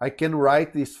freedom, I can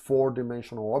write this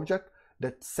 4-dimensional object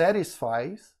that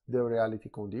satisfies the reality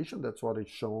condition. That's what is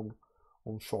shown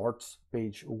on Schwartz,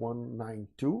 page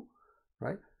 192,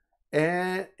 right?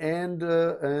 And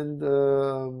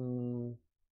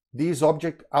these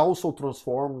objects also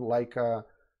transform like a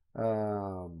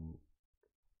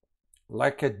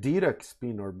Dirac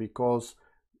spinor, because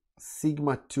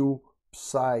sigma 2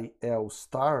 psi L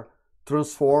star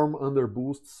transform under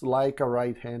boosts like a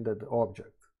right-handed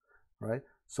object, right?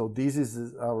 So this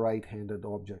is a right-handed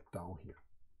object down here.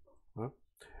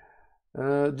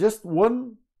 Just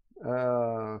one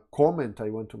comment I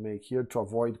want to make here to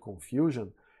avoid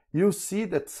confusion. You see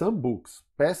that some books,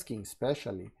 Peskin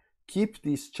especially, keep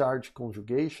this charge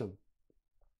conjugation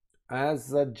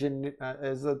as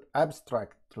an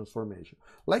abstract transformation,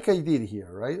 like I did here,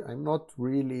 right? I'm not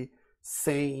really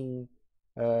saying,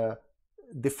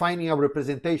 defining a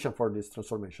representation for this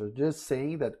transformation, just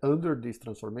saying that under this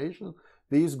transformation,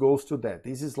 this goes to that.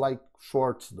 This is like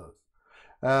Schwartz does.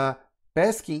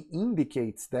 Peskin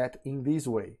indicates that in this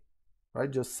way,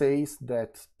 right? Just says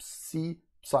that C,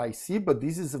 psi C, but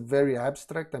this is very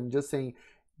abstract. I'm just saying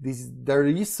there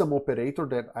is some operator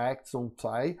that acts on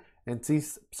psi, and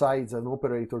since psi is an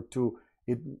operator too,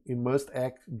 it must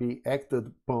be acted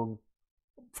upon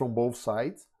from both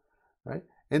sides, right?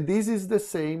 And this is the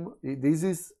same, this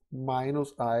is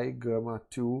minus I gamma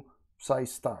 2 psi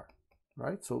star,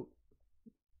 right? So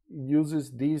it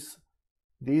uses this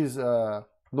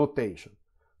notation.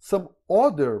 Some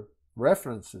other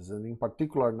references, and in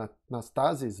particular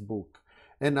Nastasi's book,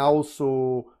 and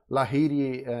also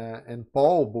Lahiri and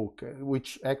Paul book,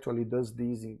 which actually does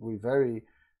this with very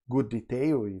good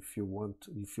detail if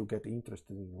you get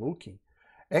interested in looking,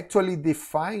 actually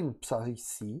define psi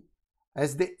C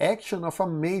as the action of a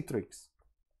matrix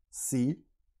C,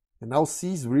 and now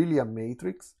C is really a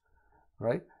matrix,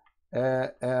 right?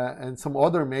 And some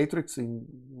other matrix in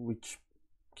which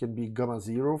can be gamma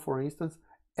 0, for instance,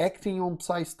 acting on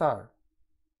psi star,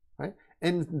 right?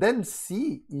 And then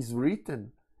C is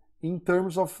written in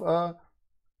terms of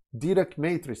Dirac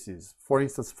matrices. For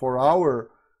instance, for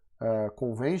our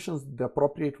conventions, the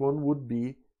appropriate one would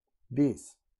be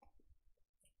this,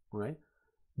 right?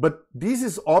 But this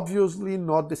is obviously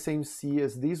not the same C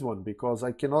as this one, because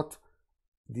I cannot,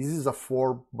 this is a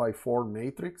 4x4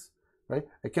 matrix, right?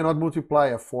 I cannot multiply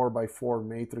a 4x4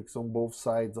 matrix on both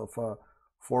sides of a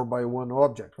 4x1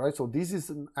 object, right? So this is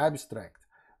an abstract,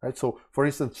 right? So for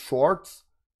instance, Schwartz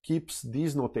keeps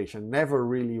this notation, never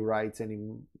really writes any,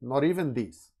 not even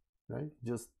this, right?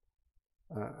 Just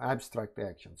abstract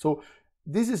action. So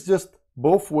this is just,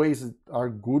 both ways are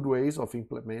good ways of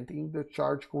implementing the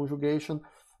charge conjugation,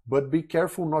 but be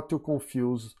careful not to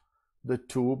confuse the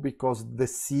two, because the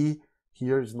C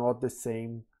here is not the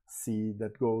same C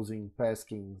that goes in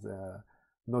Peskin's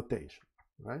notation,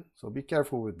 right? So be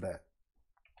careful with that.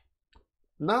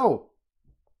 Now,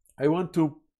 I want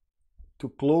to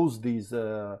close this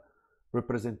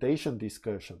representation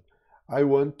discussion. I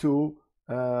want to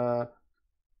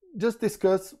just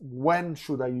discuss when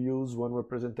should I use one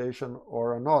representation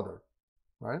or another,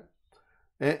 right?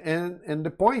 And the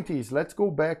point is, let's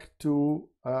go back to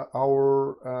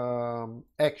our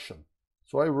action.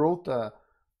 So I wrote a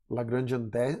Lagrangian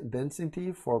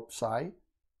density for psi,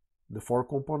 the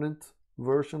 4-component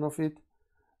version of it,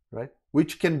 right?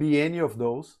 Which can be any of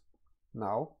those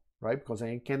now, right? Because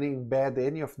I can embed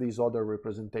any of these other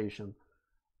representations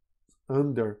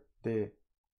under the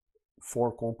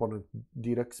 4-component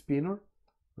Dirac spinor,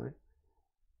 right?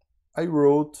 I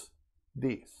wrote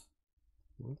this.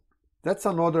 That's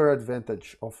another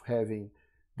advantage of having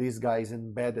these guys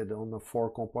embedded on a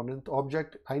 4-component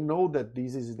object. I know that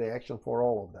this is the action for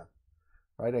all of them,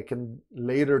 right? I can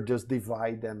later just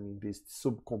divide them in these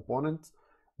subcomponents,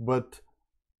 but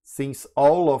since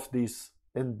all of these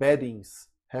embeddings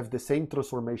have the same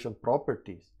transformation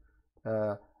properties,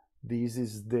 this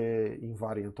is the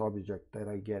invariant object that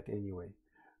I get anyway.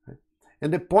 Right?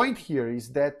 And the point here is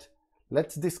that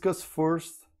let's discuss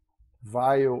first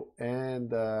Weyl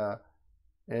and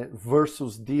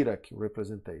versus Dirac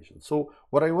representation. So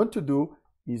what I want to do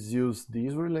is use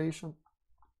this relation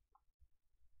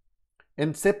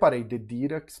and separate the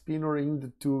Dirac spinor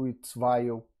into its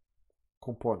Weyl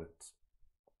components.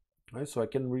 Right? So I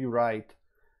can rewrite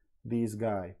this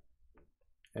guy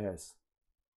as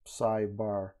psi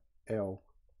bar L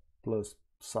plus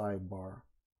psi bar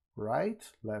right,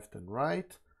 left and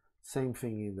right, same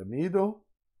thing in the middle,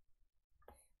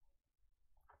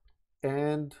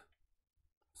 and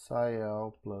psi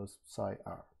L plus psi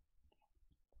R.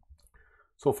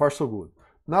 So far so good.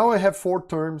 Now I have 4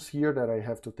 terms here that I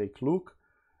have to take a look,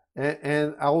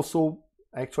 and also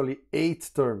actually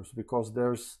 8 terms, because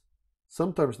there's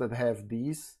some terms that have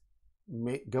these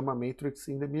gamma matrix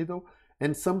in the middle,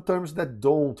 and some terms that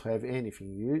don't have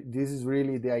anything. This is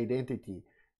really the identity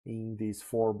in this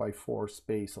 4x4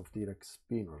 space of Dirac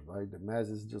spinors, right? The mass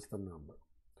is just a number.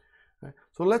 Right?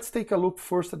 So let's take a look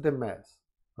first at the mass,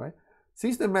 right?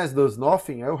 Since the mass does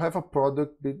nothing, I'll have a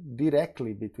product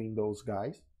directly between those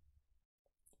guys.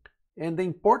 And the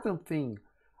important thing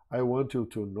I want you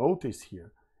to notice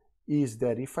here is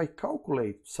that if I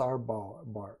calculate psi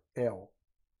bar L,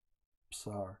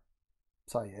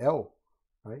 psi L,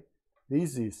 right?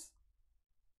 This is,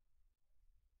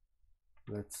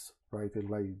 let's write it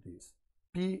like this,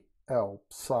 PL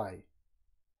psi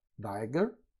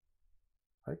dagger,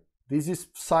 right? This is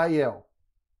psi L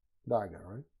dagger,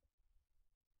 right?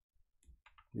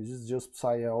 This is just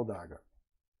psi L dagger.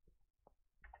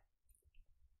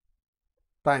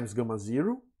 Times gamma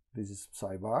 0, this is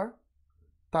psi bar,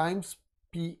 times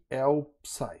PL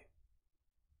psi.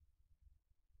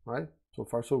 Right? So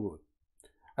far so good.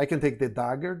 I can take the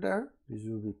dagger there. This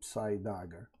will be psi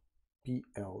dagger,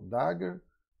 PL dagger,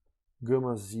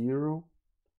 gamma 0,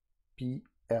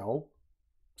 PL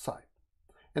psi.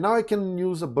 And now I can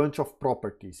use a bunch of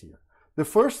properties here. The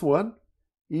first one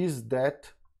is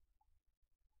that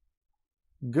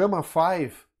gamma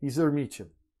 5 is Hermitian.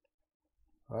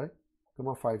 Right?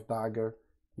 Gamma 5 dagger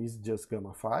is just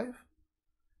gamma 5.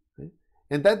 Okay?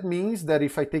 And that means that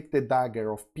if I take the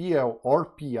dagger of PL or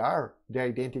PR, the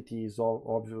identity is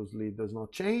obviously does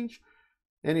not change.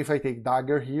 And if I take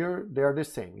dagger here, they are the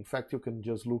same. In fact, you can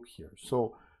just look here.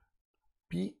 So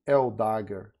PL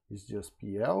dagger is just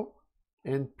PL,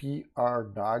 and PR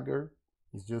dagger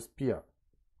is just PR.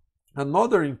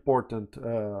 Another important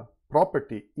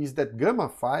property is that gamma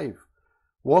 5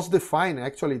 was defined,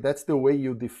 actually that's the way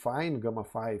you define gamma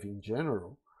 5 in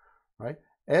general, right,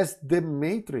 as the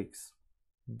matrix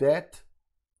that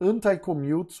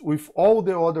anti-commutes with all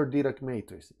the other Dirac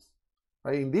matrices.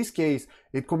 Right? In this case,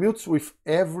 it commutes with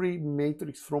every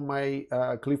matrix from my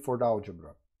Clifford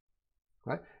algebra.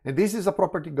 Right? And this is a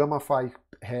property gamma 5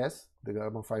 has, the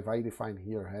gamma 5 I define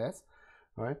here has,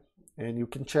 right? And you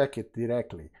can check it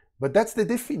directly. But that's the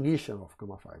definition of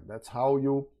gamma 5. That's how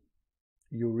you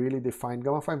really define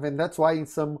gamma 5. And that's why in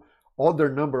some other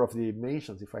number of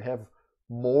dimensions, if I have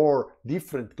more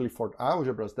different Clifford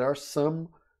algebras, there are some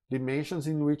dimensions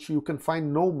in which you can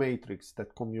find no matrix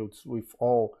that commutes with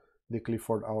all the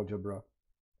Clifford algebra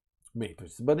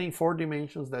matrices. But in 4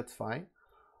 dimensions, that's fine.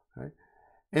 Right?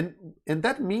 And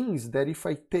that means that if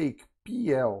I take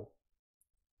PL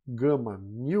gamma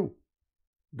mu,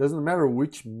 doesn't matter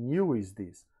which mu is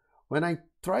this, when I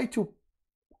try to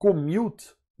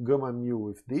commute gamma mu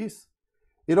with this,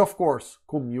 it of course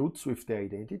commutes with the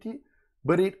identity,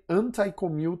 but it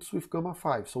anti-commutes with gamma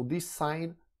 5. So this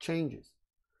sign changes,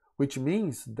 which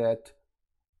means that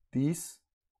this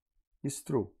is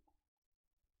true.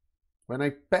 When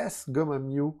I pass gamma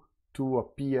mu to a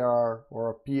PR or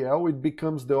a PL, it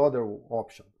becomes the other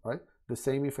option, right? The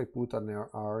same if I put an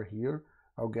R here,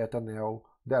 I'll get an L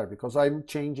there, because I'm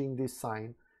changing this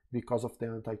sign because of the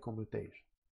anti-commutation.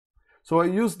 So I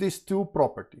use these 2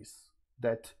 properties,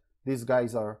 that these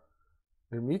guys are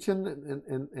Hermitian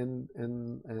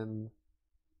and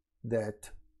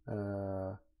that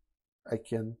I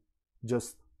can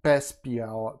just pass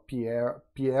PL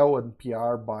and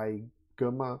PR by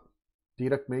gamma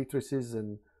Dirac matrices,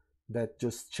 and that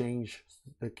just change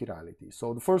the chirality.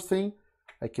 So the first thing,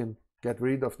 I can get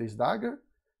rid of this dagger,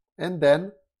 and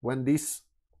then when this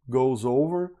goes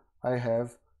over, I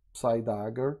have psi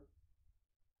dagger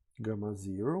gamma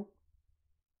 0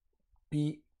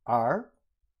 PR,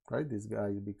 right? This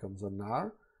guy becomes an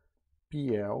R,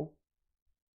 PL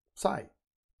psi.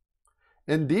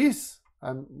 And this,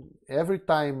 every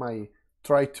time I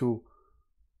try to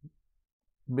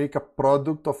make a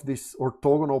product of these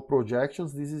orthogonal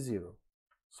projections, this is 0.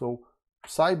 So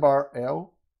psi bar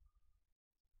L,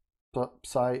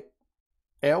 psi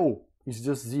L is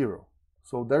just 0.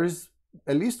 So there is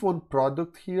at least one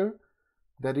product here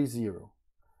that is 0.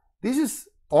 This is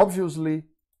obviously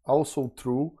also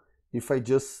true if I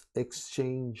just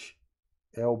exchange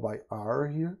L by R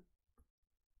here.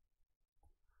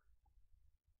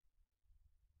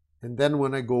 And then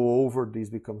when I go over, this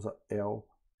becomes a L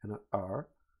and an R,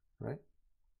 right?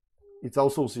 It's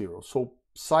also 0. So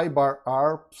psi bar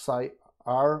R, psi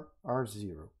R are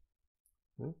 0.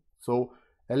 Okay? So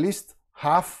at least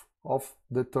half of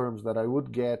the terms that I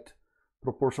would get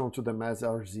proportional to the mass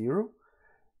are 0.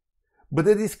 But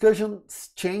the discussion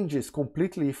changes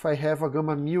completely if I have a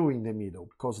gamma mu in the middle,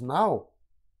 because now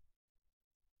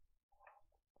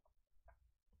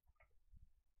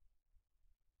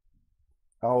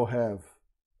I'll have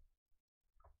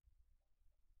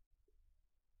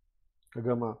a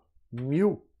gamma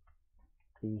mu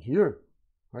in here,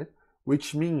 right?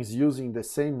 Which means, using the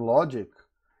same logic,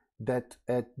 that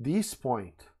at this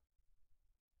point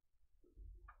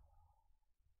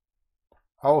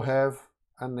I'll have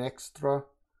an extra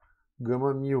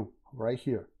gamma mu right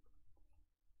here.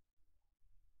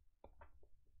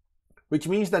 which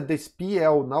means that this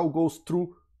PL now goes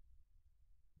through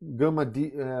gamma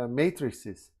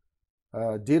matrices,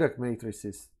 Dirac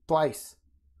matrices, twice.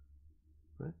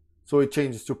 Right? So it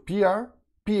changes to PR,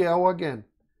 PL again,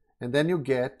 and then you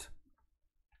get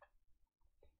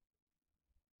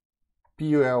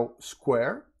PL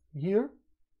square here,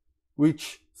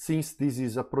 which, since this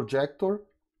is a projector,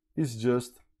 is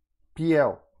just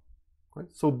PL.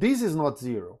 Right? So this is not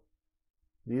zero.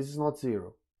 This is not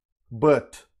zero.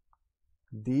 But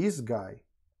this guy,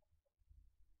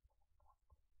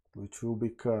 which will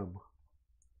become,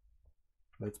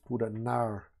 let's put an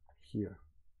R here,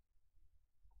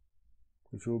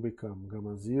 which will become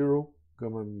gamma 0,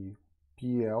 gamma mu,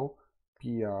 PL,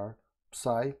 PR,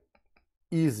 psi,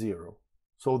 E0.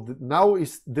 So now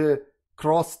is the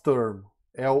cross term,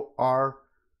 LR,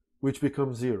 which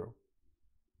becomes 0.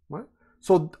 Right?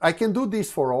 So I can do this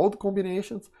for all the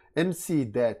combinations and see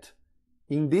that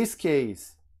in this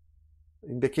case,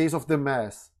 in the case of the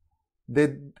mass,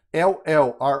 the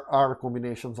LL-RR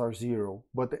combinations are 0,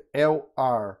 but the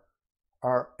LR-RL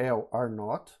are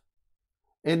not.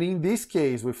 And in this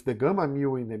case, with the gamma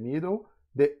mu in the middle,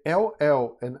 the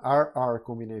LL and RR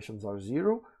combinations are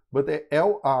 0, but the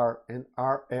LR and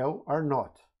RL are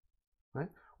not. Right?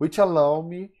 Which allows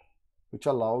me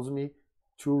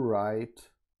to write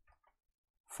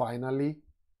finally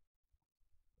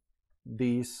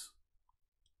this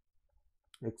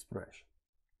expression,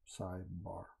 psi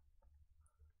bar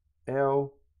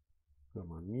L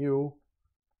gamma mu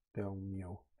del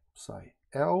mu psi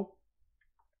L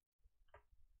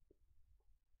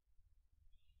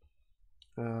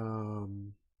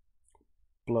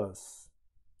plus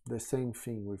the same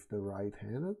thing with the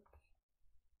right-handed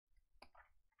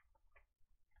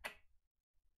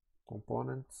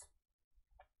components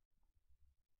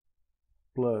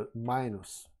plus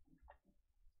minus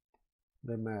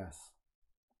the mass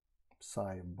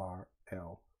psi bar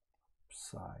L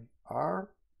psi R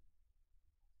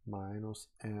minus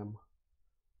M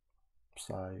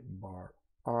psi bar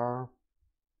R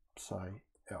psi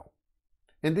L.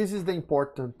 And this is the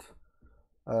important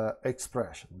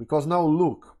expression, because now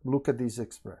look at this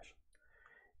expression.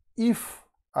 If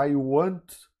I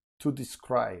want to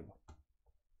describe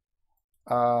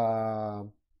a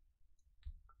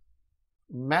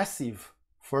massive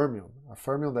fermion, a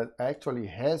fermion that actually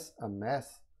has a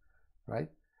mass, right?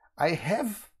 I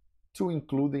have to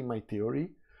include in my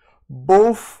theory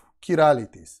both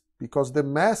chiralities, because the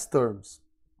mass terms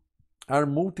are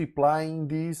multiplying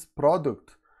this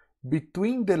product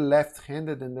between the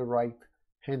left-handed and the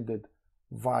right-handed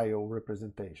vial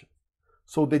representation.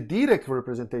 So the Dirac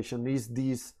representation is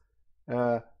this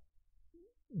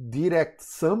direct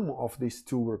sum of these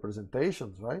two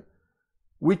representations, right?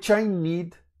 Which I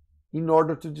need in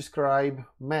order to describe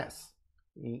mass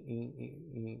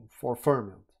for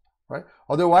fermions, right?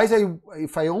 Otherwise,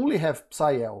 if I only have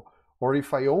psi L or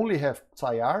if I only have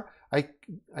psi R,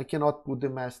 I cannot put the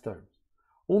mass terms.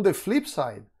 On the flip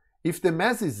side, if the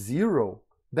mass is 0,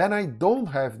 then I don't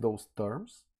have those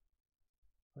terms.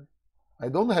 I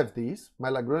don't have these.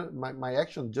 My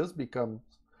action just becomes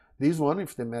this one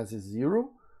if the mass is 0,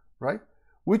 right?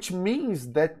 Which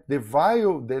means that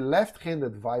the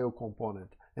left-handed vial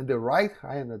component and the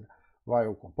right-handed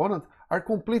vial component are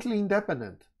completely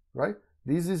independent, right?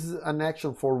 This is an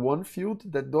action for one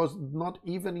field that does not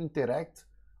even interact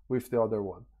with the other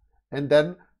one. And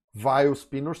then vial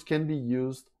spinors can be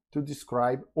used to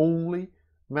describe only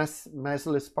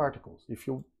massless particles if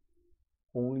you're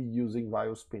only using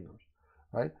vial spinors,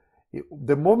 right?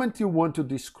 The moment you want to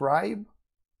describe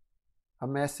a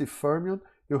massive fermion,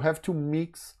 you have to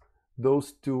mix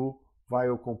those two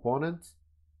vial components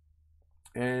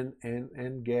and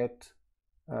get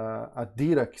a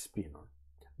Dirac spinor.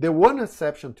 The one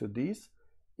exception to this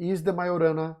is the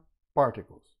Majorana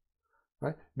particles,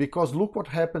 right? Because look what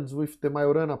happens with the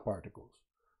Majorana particles.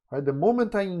 Right? The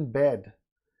moment I embed,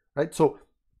 right? So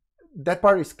that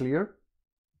part is clear.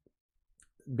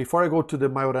 Before I go to the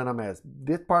Majorana mass,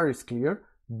 that part is clear,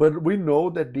 but we know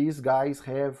that these guys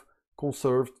have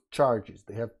conserved charges.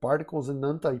 They have particles and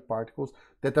antiparticles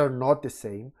that are not the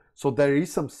same. So there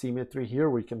is some symmetry here.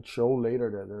 We can show later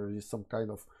that there is some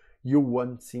kind of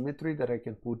U1 symmetry that I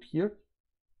can put here,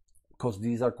 because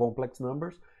these are complex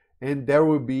numbers, and there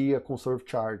will be a conserved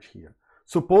charge here.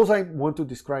 Suppose I want to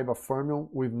describe a fermion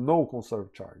with no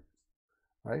conserved charges,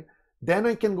 right? Then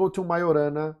I can go to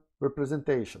Majorana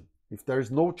representation if there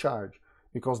is no charge,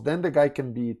 because then the guy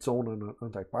can be its own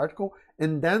antiparticle,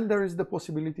 and then there is the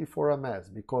possibility for a mass,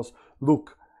 because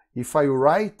look, if I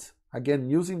write, again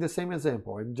using the same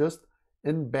example, I'm just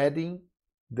embedding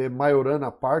the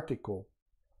Majorana particle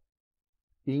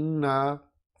in a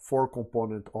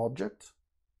 4-component objects.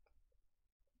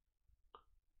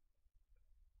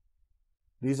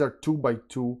 These are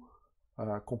 2x2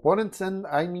 components, and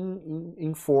I'm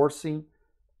enforcing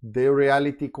the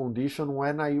reality condition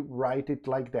when I write it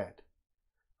like that.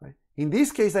 Right? In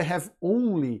this case, I have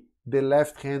only the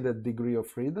left-handed degree of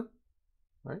freedom,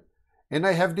 right? And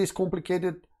I have this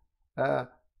complicated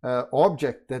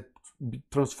object that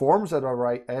transforms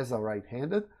as a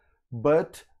right-handed,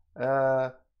 but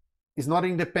is not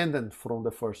independent from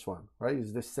the first one, right?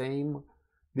 It's the same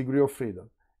degree of freedom.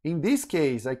 In this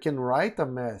case, I can write a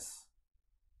mass,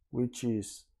 which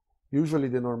is usually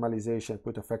the normalization,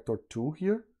 put a factor 2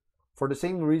 here, for the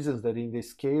same reasons that in the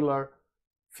scalar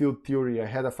field theory I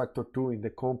had a factor 2, in the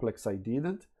complex I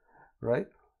didn't, right?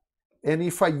 And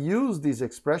if I use this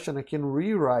expression, I can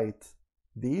rewrite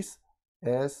this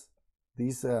as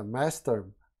this mass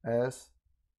term as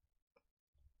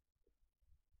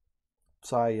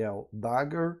psi L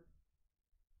dagger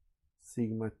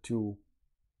sigma 2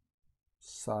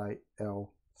 psi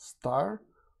L star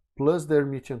plus the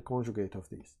Hermitian conjugate of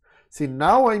this. See,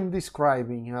 now I'm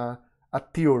describing a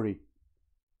theory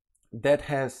that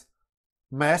has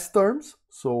mass terms,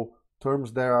 so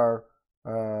terms that are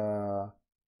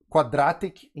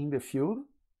quadratic in the field,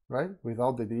 right?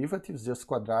 Without the derivatives, just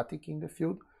quadratic in the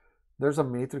field. There's a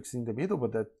matrix in the middle,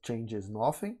 but that changes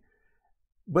nothing.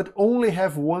 But only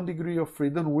have one degree of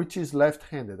freedom, which is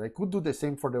left-handed. I could do the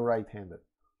same for the right-handed,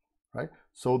 right?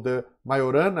 So the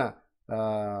Majorana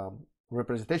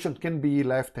representation can be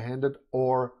left-handed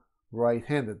or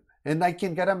right-handed, and I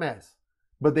can get a mass.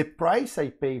 But the price I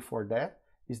pay for that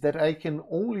is that I can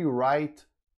only write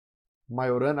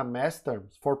Majorana mass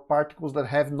terms for particles that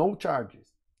have no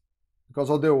charges, because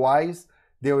otherwise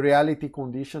the reality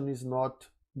condition is not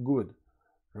good,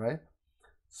 right?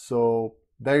 So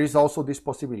there is also this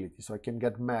possibility. So I can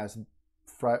get mass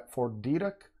for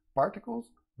Dirac particles,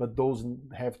 but those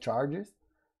have charges,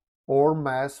 or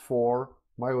mass for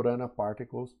Majorana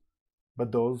particles,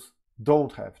 but those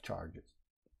don't have charges.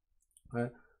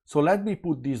 Right? So let me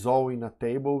put this all in a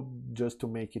table just to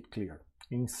make it clear.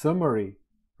 In summary,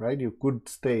 right, you could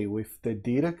stay with the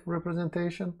Dirac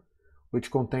representation, which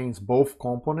contains both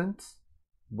components,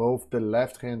 both the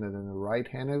left-handed and the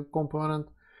right-handed component,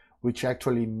 which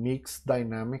actually mix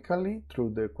dynamically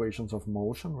through the equations of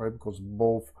motion, right? Because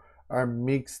both are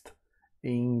mixed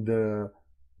in the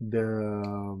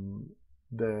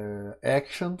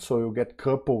action, so you get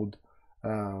coupled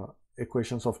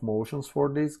equations of motions for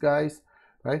these guys,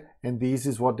 right? And this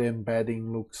is what the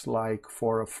embedding looks like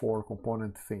for a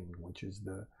 4-component thing, which is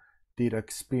the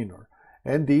Dirac spinor.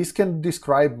 And these can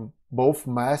describe both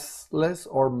massless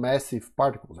or massive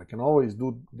particles. I can always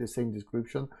do the same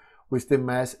description with the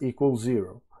mass equals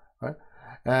 0, right?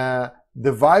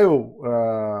 The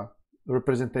Weyl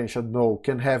representation, no,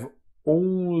 can have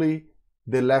only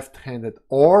the left-handed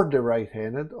or the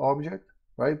right-handed object,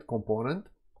 right, component.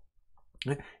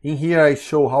 In here I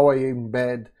show how I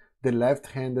embed the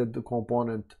left-handed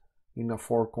component in a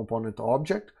 4-component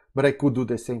object, but I could do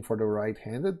the same for the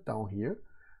right-handed down here,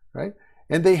 right?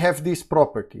 And they have this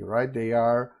property, right? They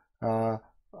are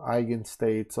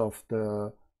eigenstates of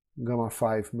the gamma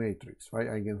 5 matrix, right?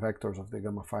 Eigenvectors of the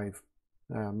gamma 5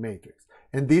 matrix.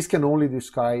 And these can only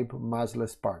describe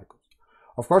massless particles.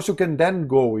 Of course, you can then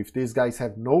go, if these guys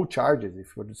have no charges,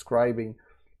 if you're describing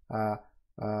a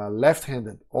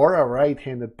left-handed or a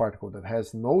right-handed particle that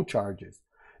has no charges,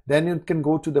 then you can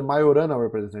go to the Majorana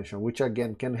representation, which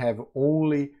again can have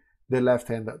only the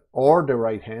left-handed or the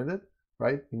right-handed,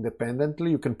 right? Independently.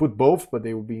 You can put both, but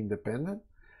they will be independent,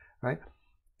 right?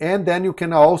 And then you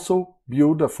can also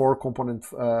build a 4-component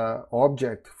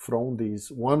object from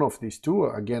one of these two.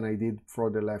 Again, I did for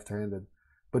the left-handed,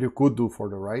 but you could do for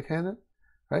the right-handed,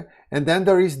 right? And then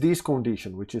there is this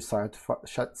condition, which is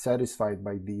satisfied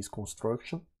by this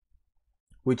construction,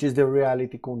 which is the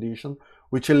reality condition,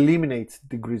 which eliminates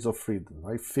degrees of freedom,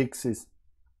 right? Fixes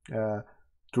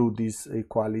through this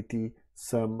equality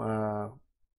some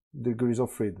degrees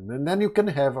of freedom. And then you can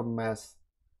have a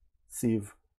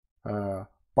massive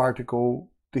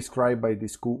particle described by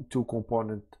this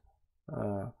 2-component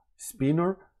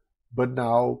spinor, but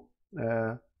now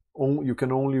you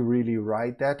can only really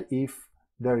write that if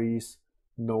there is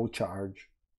no charge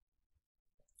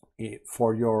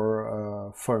for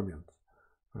your fermions,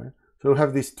 right? So you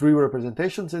have these 3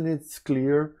 representations, and it's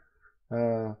clear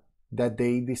that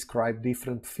they describe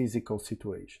different physical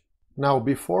situations. Now,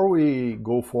 before we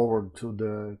go forward to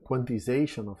the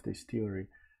quantization of this theory,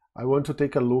 I want to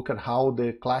take a look at how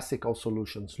the classical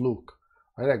solutions look.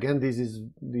 Right? Again, this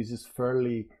is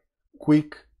fairly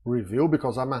quick review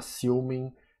because I'm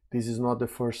assuming this is not the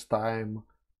first time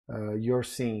you're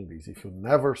seeing this. If you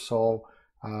never saw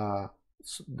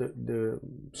the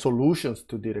solutions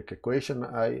to Dirac equation,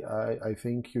 I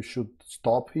think you should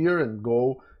stop here and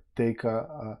go take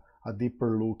a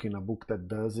deeper look in a book that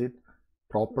does it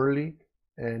properly,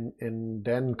 and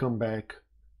then come back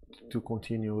to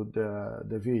continue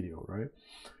the video, right?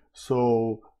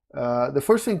 So the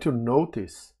first thing to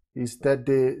notice is that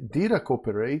the Dirac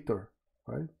operator,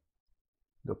 right,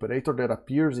 the operator that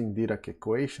appears in Dirac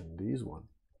equation, this one,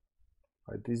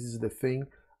 right, this is the thing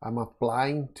I'm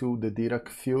applying to the Dirac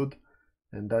field,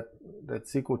 and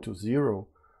that's equal to 0,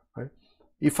 right?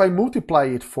 If I multiply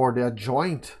it for the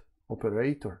adjoint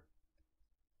operator,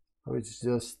 it's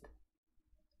just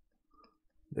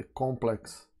the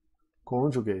complex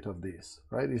conjugate of this,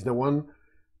 right? It's the one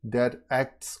that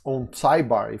acts on psi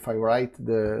bar. If I write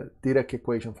the Dirac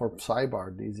equation for psi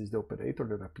bar, this is the operator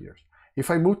that appears.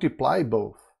 If I multiply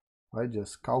both, right,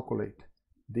 just calculate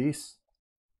this,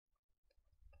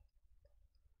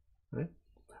 right,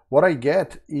 what I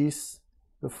get is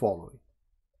the following.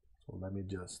 So let me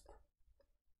just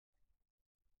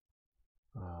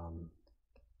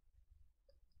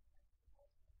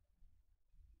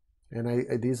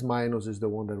and this minus is the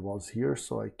one that was here,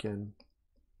 so I can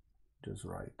just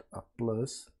write a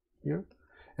plus here.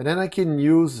 And then I can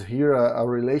use here a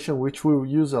relation which we'll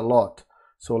use a lot.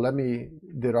 So let me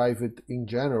derive it in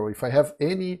general. If I have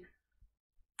any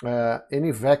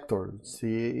vector,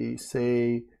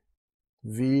 say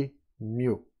v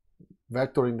mu,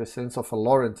 vector in the sense of a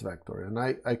Lorentz vector, and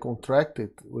I contract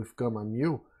it with gamma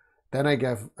mu, then I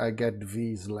get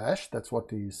v slash. That's what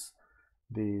this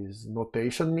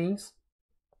notation means.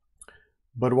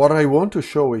 But what I want to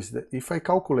show is that if I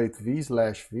calculate v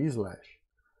slash,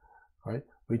 right,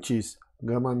 which is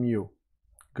gamma mu,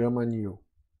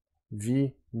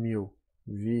 v mu,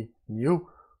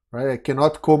 right? I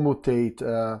cannot commutate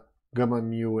gamma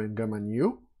mu and gamma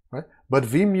nu, right? But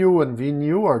v mu and v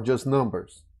nu are just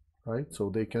numbers, right?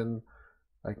 So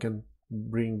I can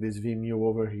bring this v mu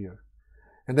over here.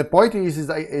 And the point is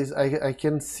I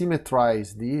can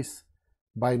symmetrize this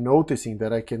by noticing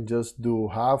that I can just do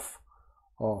half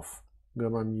of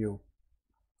gamma nu,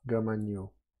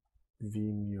 v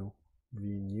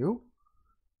nu,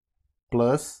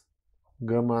 plus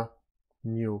gamma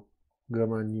nu,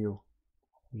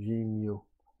 v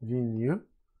nu.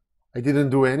 I didn't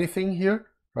do anything here,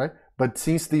 right? But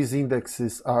since these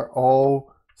indexes are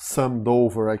all summed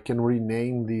over, I can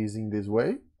rename these in this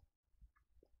way.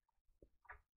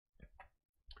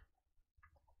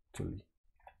 Actually,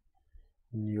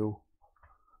 mu,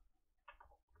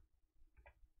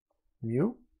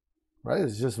 right?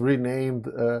 It's just renamed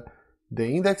the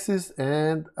indexes,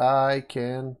 and I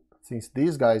can, since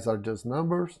these guys are just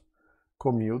numbers,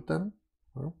 commute them,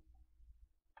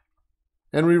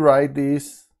 and rewrite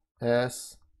this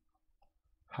as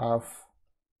half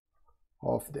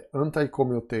of the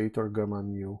anti-commutator gamma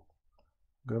nu,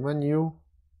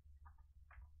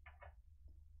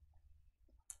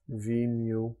 v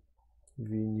nu,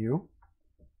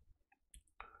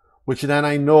 which then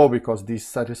I know, because this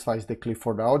satisfies the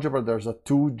Clifford algebra, there's a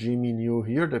 2 g mu nu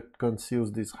here that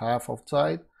conceals this half of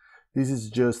side. This is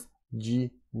just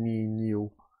g mu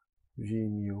nu, v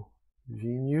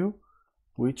nu,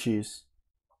 which is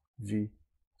v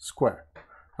squared,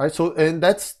 right? So, and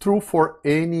that's true for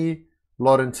any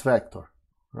Lorentz vector,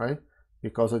 right?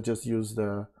 Because I just use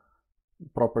the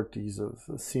properties of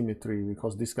symmetry,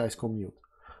 because these guys commute,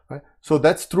 right? So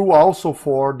that's true also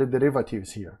for the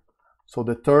derivatives here. So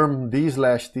the term d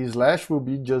slash will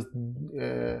be just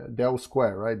del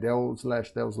square, right? Del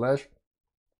slash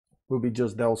will be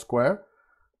just del square,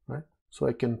 right? So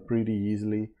I can pretty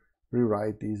easily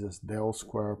rewrite this as del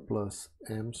square plus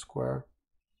m square,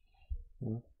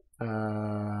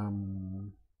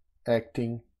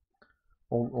 acting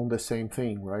on the same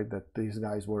thing, right, that these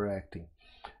guys were acting.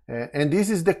 And this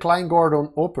is the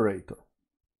Klein-Gordon operator.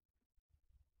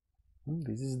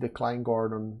 This is the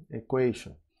Klein-Gordon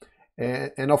equation.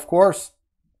 And of course,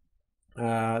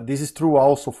 this is true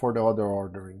also for the other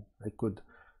ordering. I could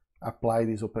apply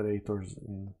these operators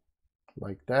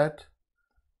like that,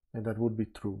 and that would be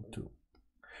true too.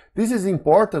 This is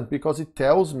important because it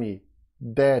tells me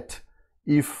that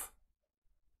if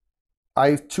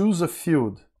I choose a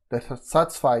field that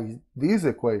satisfies this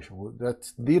equation,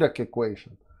 that's Dirac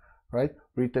equation, right,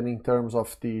 written in terms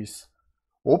of these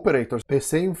operators, the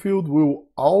same field will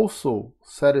also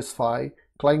satisfy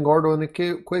Klein-Gordon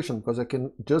equation, because I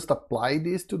can just apply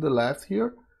this to the left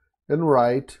here and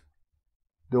write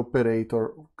the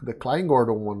operator, the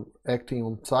Klein-Gordon one acting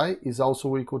on psi, is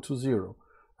also equal to 0.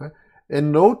 Right?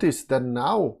 And notice that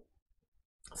now,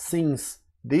 since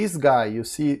this guy, you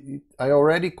see, I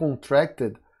already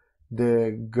contracted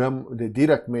the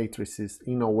Dirac matrices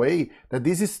in a way that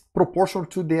this is proportional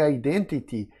to the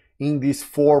identity in this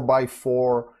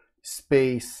 4x4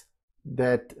 space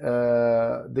that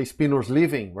the spinors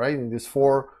live in, right? In this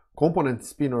 4-component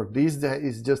spinor, this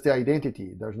is just the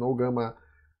identity. There's no gamma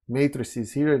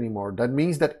matrices here anymore. That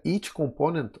means that each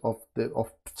component of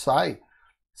psi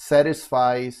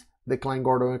satisfies the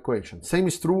Klein-Gordon equation. Same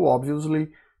is true,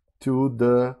 obviously, to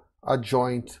the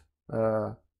adjoint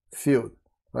field,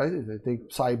 right? If I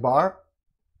take psi bar,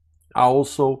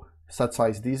 also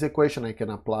satisfies this equation. I can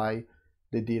apply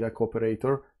the Dirac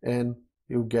operator, and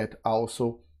you get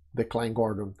also the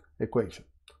Klein-Gordon equation.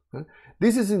 Right?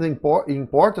 This is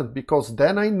important because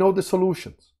then I know the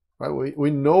solutions. Right? We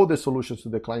know the solutions to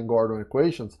the Klein-Gordon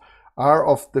equations are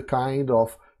of the kind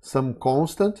of some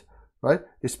constant, right?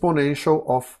 Exponential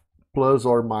of plus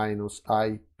or minus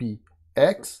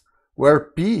IPx, where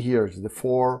P here is the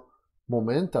 4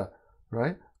 momenta,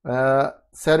 right?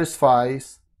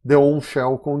 Satisfies the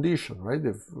on-shell condition, right?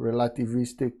 The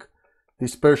relativistic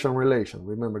dispersion relation.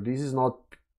 Remember, this is not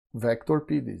vector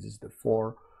P, this is the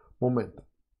 4 momenta.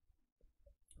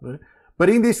 Right? But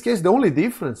in this case, the only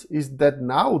difference is that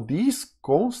now this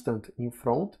constant in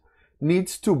front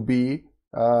needs to be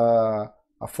a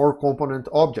 4-component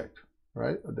object,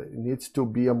 right? It needs to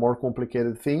be a more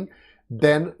complicated thing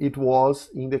than it was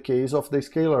in the case of the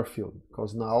scalar field,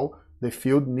 because now the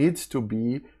field needs to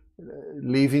be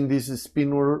leaving this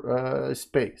spinor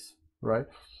space, right?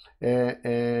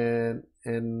 And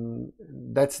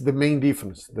that's the main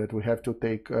difference that we have to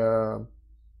take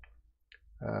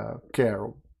care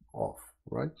of,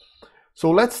 right?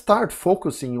 So let's start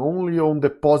focusing only on the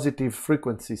positive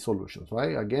frequency solutions,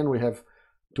 right? Again, we have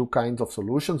 2 kinds of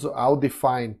solutions. So I'll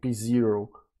define P0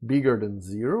 bigger than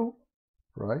 0,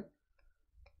 right?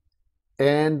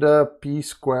 And P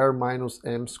square minus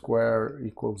M square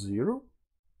equals 0,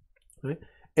 right?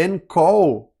 And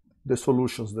call the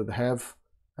solutions that have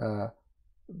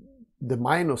the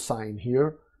minus sign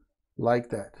here like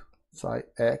that. Psi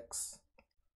x,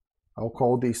 I'll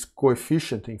call this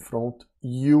coefficient in front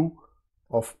U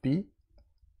of P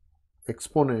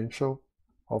exponential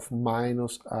of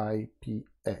minus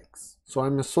IPx. So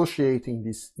I'm associating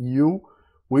this U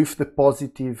with the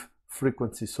positive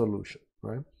frequency solution,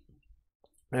 right?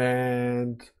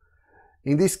 And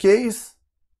in this case,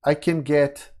 I can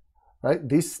get, right,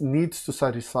 this needs to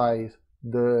satisfy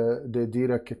the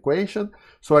Dirac equation,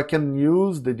 so I can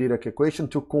use the Dirac equation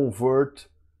to convert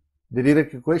the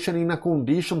Dirac equation in a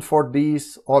condition for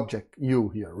this object U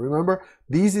here. Remember,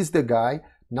 this is the guy.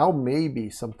 Now maybe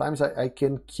sometimes I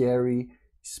can carry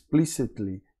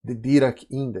explicitly the Dirac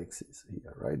indexes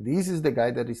here, right? This is the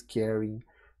guy that is carrying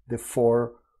the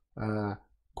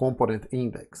 4-component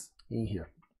index in here.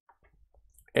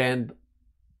 And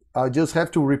I just have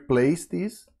to replace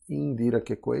this in Dirac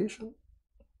equation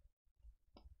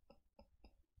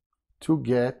to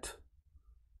get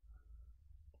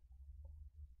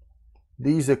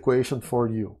this equation for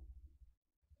U.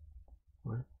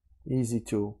 Right? Easy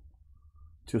to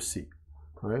see.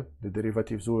 Right? The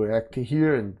derivatives will act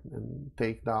here and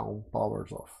take down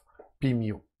powers of P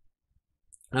mu.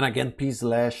 And again, P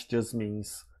slash just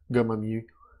means gamma mu,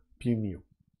 P mu.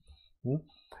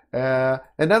 And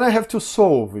then I have to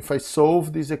solve. If I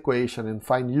solve this equation and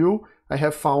find U, I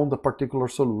have found a particular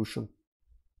solution,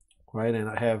 right? And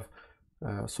I have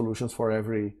solutions for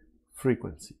every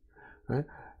frequency. Right?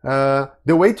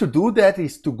 The way to do that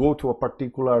is to go to a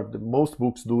particular, most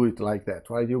books do it like that,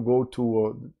 right? You go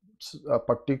to a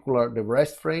particular, the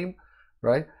rest frame,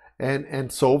 right?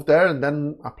 And solve there and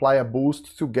then apply a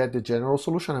boost to get the general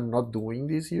solution. I'm not doing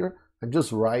this here. I'm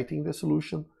just writing the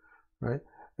solution, right?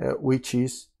 Which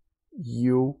is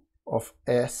U of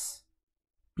S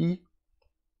P.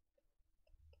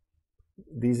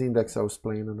 This index I'll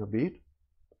explain in a bit.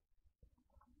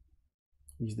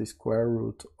 Is the square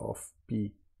root of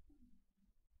P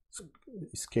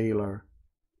scalar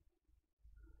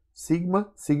sigma.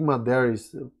 Sigma there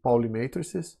is Pauli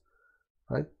matrices,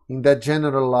 right? In that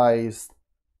generalized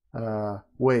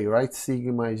way, right?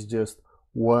 Sigma is just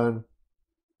 1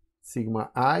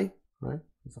 sigma I, right?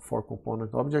 It's a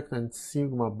 4-component object, and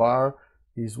sigma bar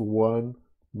is 1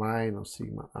 minus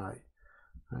sigma I,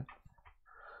 right?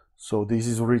 So this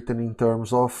is written in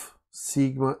terms of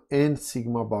sigma and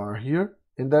sigma bar here,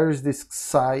 and there is this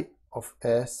psi of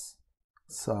S,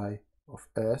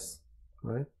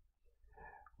 right?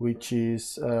 Which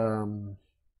is, I'll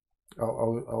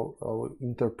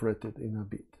interpret it in a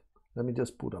bit. Let me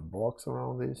just put a box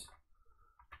around this,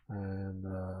 and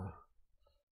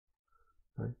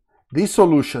right? This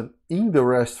solution in the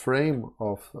rest frame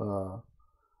of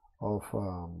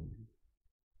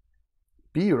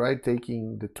P, right,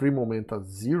 taking the 3 momenta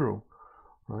 0,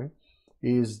 right,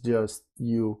 is just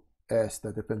US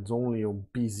that depends only on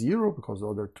P0 because the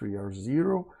other 3 are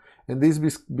 0, and this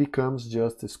becomes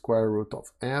just the square root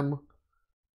of M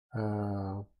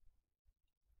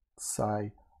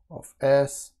psi of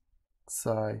S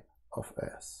psi of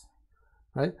S,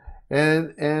 right?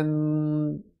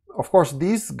 And of course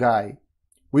this guy,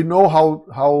 we know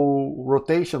how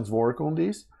rotations work on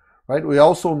this, right? We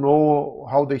also know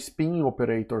how the spin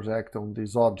operators act on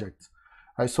these objects.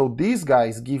 Right? So these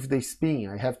guys give the spin.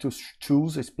 I have to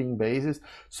choose a spin basis.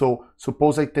 So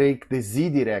suppose I take the z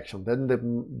direction, then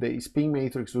the spin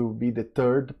matrix will be the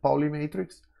third Pauli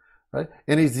matrix, right?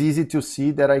 And it's easy to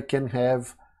see that I can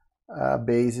have a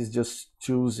basis just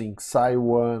choosing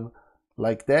psi1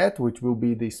 like that, which will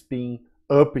be the spin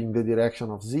up in the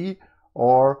direction of z,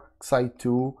 or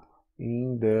psi2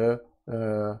 in the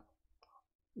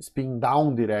spin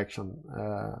down direction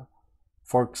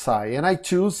for psi, and I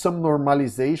choose some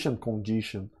normalization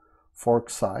condition for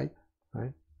psi,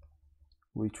 right,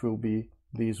 which will be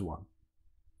this one.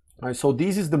 Right, so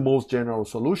this is the most general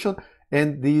solution,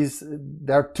 and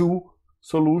there are two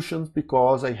solutions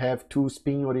because I have two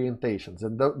spin orientations,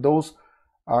 and those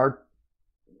are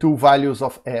two values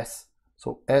of S.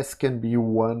 So S can be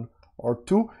 1 or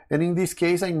 2, and in this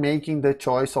case I'm making the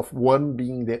choice of 1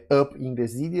 being the up in the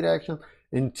z direction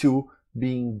and 2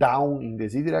 being down in the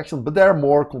z direction, but there are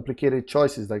more complicated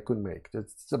choices that I could make.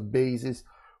 That's a basis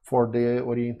for the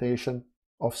orientation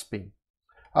of spin.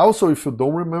 Also, if you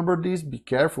don't remember this, be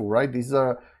careful, right? These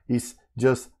is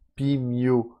just P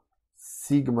mu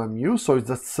sigma mu, so it's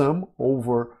a sum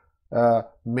over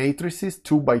matrices,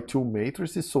 2 by 2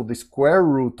 matrices. So the square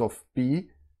root of P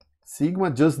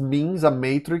sigma just means a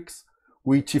matrix,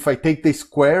 which if I take the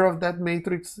square of that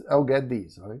matrix, I'll get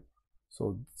this, right?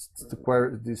 So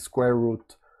the square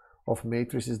root of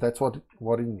matrices, that's what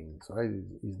it means, right?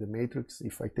 Is the matrix.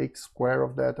 If I take square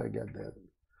of that, I get that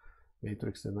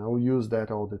matrix, and I will use that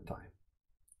all the time.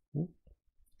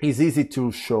 It's easy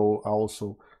to show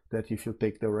also that if you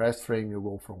take the rest frame, you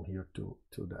go from here to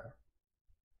there.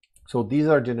 So these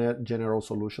are general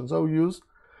solutions I'll use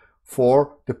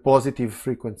for the positive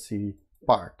frequency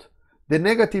part. The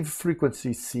negative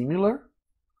frequency is similar,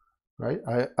 right?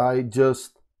 I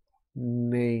just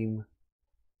name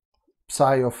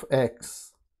psi of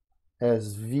x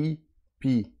as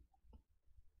Vp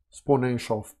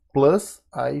exponential of plus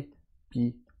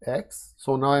Ipx.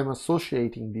 So now I'm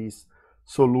associating this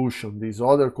solution, this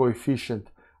other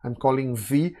coefficient, I'm calling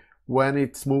V when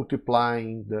it's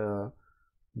multiplying the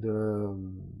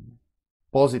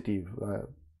positive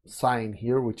sign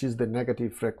here, which is the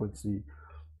negative frequency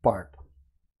part.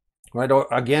 Right? Or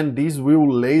again, this will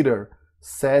later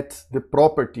set the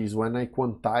properties when I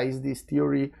quantize this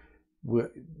theory.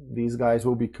 These guys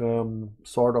will become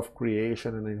sort of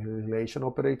creation and annihilation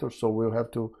operators, so we'll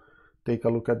have to take a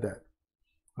look at that.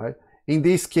 Right? In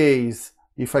this case,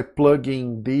 if I plug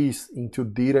in this into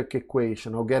Dirac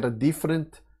equation, I'll get a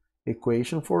different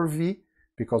equation for V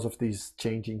because of this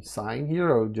changing sign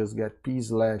here. I'll just get P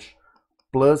slash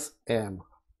plus M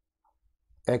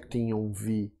acting on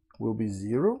V will be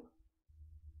 0,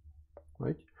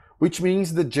 right? Which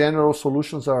means the general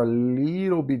solutions are a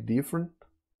little bit different.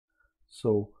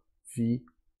 So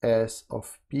Vs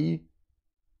of P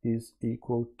is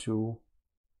equal to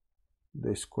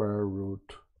the square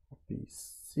root of P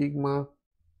sigma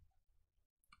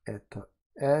eta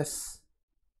S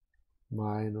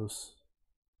minus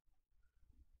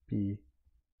P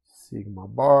sigma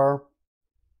bar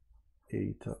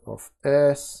eta of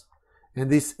S. And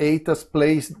these etas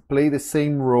play the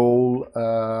same role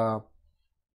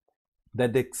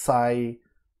that the psi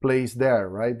plays there,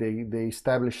 right? They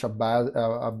establish a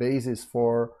basis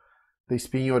for the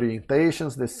spin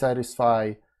orientations. They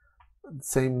satisfy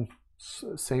same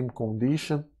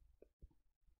condition.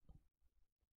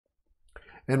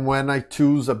 And when I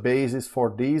choose a basis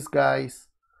for these guys,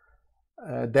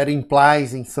 that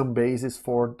implies in some basis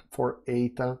for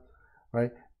eta,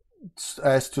 right?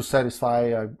 As to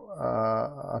satisfy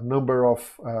a number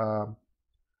of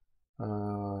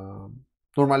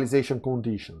normalization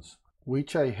conditions,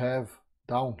 which I have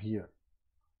down here,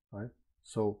 right?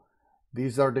 So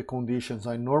these are the conditions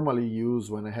I normally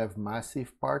use when I have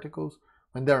massive particles.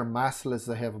 When they are massless,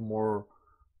 I have a more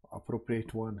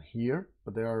appropriate one here,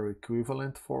 but they are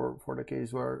equivalent for the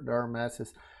case where there are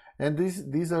masses. And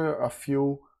these are a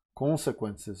few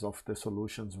consequences of the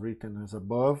solutions written as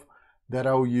above that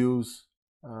I'll use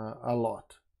a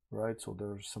lot, right? So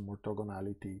there's some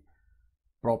orthogonality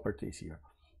properties here.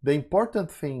 The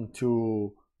important thing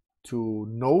to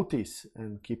notice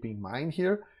and keep in mind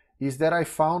here is that I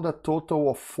found a total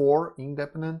of 4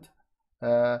 independent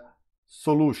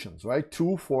solutions, right?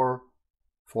 2 for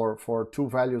 2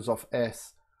 values of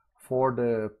S for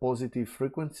the positive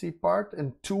frequency part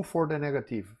and 2 for the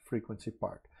negative frequency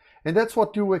part. And that's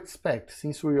what you expect,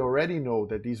 since we already know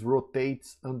that this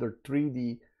rotates under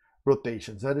 3D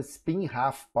rotations, that is spin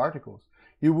half particles.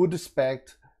 You would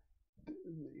expect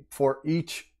for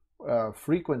each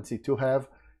frequency to have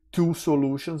 2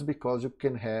 solutions, because you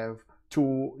can have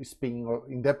 2 spin or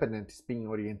independent spin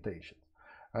orientations,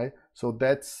 right? So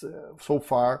that's so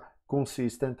far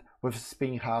consistent with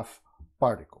spin half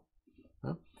particle.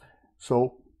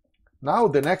 So now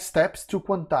the next step is to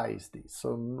quantize this.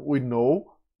 So we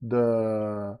know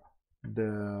the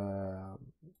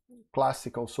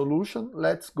classical solution.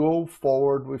 Let's go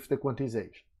forward with the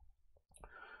quantization.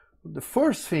 The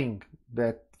first thing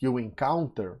that you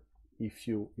encounter if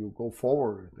you go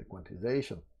forward with the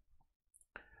quantization,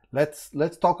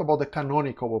 let's talk about the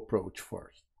canonical approach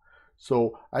first.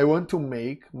 So I want to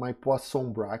make my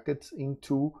Poisson brackets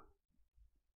into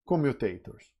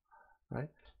commutators, right?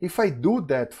 If I do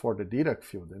that for the Dirac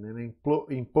field and then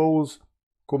impose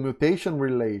commutation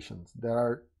relations that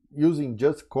are using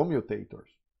just commutators,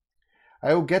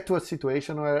 I will get to a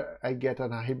situation where I get a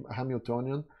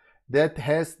Hamiltonian that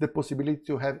has the possibility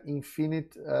to have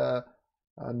infinite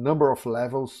number of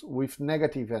levels with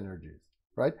negative energies,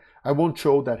 right? I won't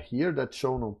show that here, that's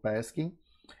shown on Peskin,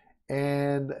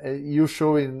 and you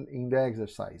show in the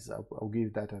exercise. I'll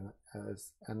give that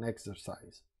as an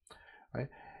exercise, right?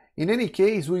 In any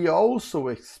case, we also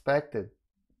expected,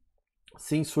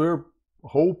 since we're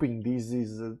hoping this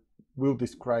will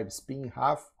describe spin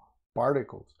half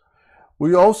particles,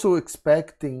 we also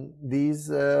expecting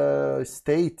these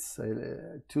states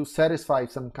to satisfy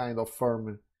some kind of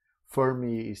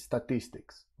Fermi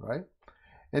statistics, right?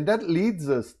 And that leads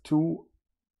us to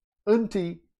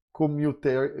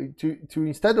anti-commuter, to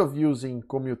instead of using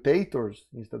commutators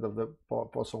instead of the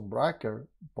Poisson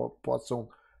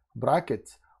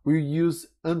brackets, we use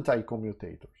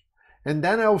anti-commutators. And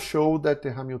then I'll show that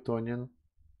the Hamiltonian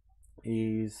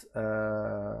is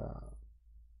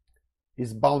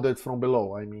bounded from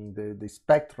below. I mean, the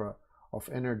spectra of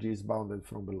energy is bounded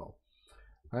from below,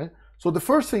 right? So the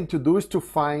first thing to do is to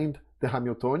find the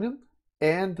Hamiltonian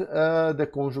and the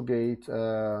conjugate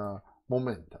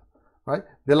momenta, right?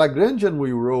 The Lagrangian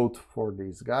we wrote for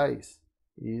these guys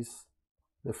is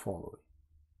the following: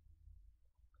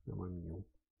 gamma mu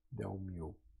del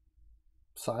mu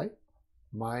psi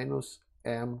minus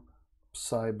m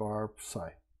psi bar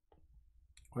psi,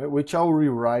 right? Which I'll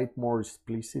rewrite more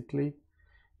explicitly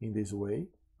in this way: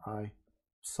 I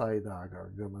psi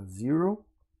dagger gamma 0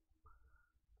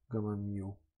 gamma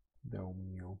mu del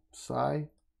mu psi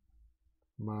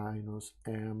minus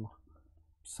m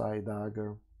psi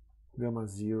dagger gamma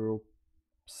 0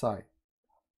 psi.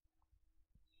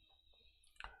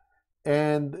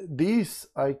 And this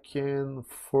I can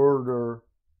further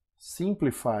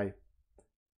simplify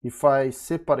if I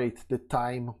separate the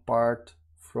time part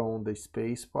from the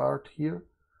space part here,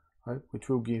 right? Which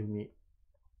will give me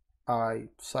I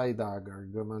psi dagger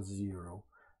gamma 0.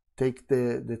 Take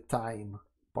the time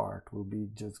part, will be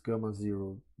just gamma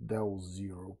 0 del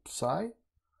 0 psi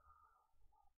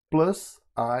plus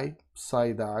I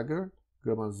psi dagger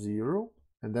gamma 0,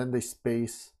 and then the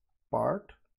space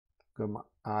part gamma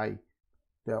I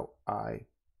del I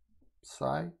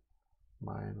psi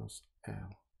minus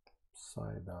m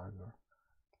psi dagger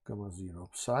gamma 0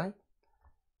 psi.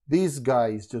 This guy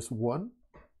is just 1,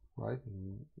 right?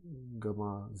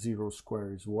 Gamma 0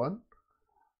 square is 1,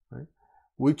 right?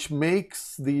 Which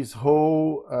makes this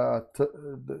whole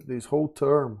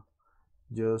term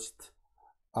just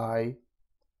I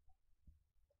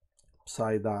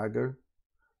psi dagger,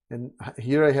 and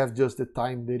here I have just the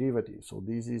time derivative, so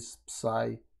this is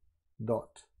psi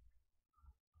dot.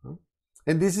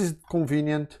 And this is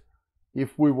convenient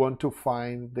if we want to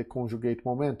find the conjugate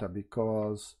momenta,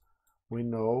 because we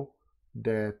know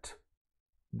that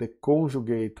the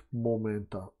conjugate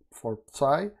momenta for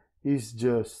psi is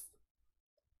just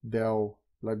del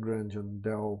Lagrangian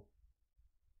del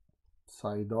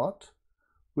psi dot,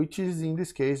 which is in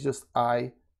this case just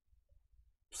I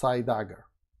psi dagger,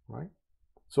 right?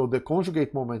 So the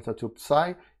conjugate momenta to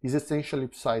psi is essentially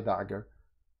psi dagger,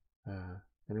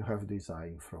 and you have this I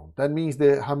in front. That means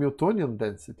the Hamiltonian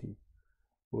density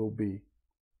will be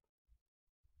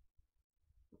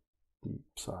d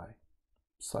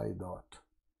psi dot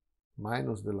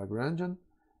minus the Lagrangian,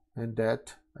 and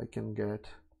that I can get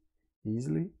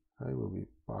easily. I will be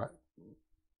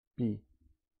p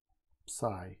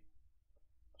psi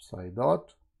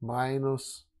dot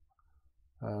minus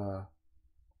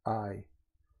I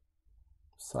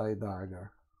psi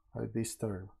dagger, right? This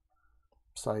term,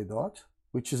 psi dot,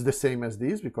 which is the same as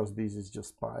this because this is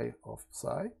just pi of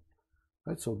psi,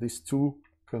 right? So these two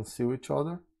cancel each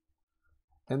other.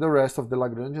 And the rest of the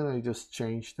Lagrangian, I just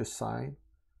change the sign,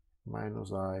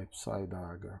 minus I psi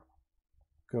dagger,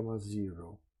 gamma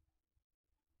 0,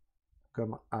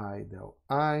 gamma I del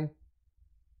I,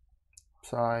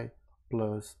 psi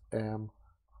plus m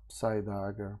psi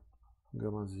dagger,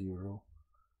 gamma 0,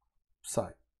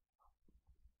 psi.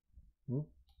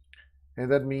 And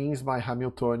that means my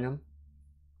Hamiltonian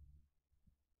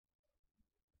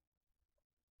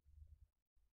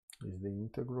is the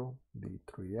integral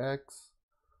d3x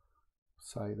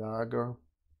psi dagger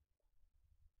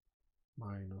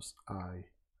minus I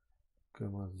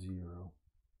gamma 0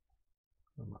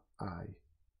 gamma I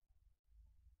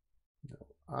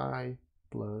del I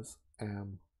plus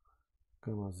m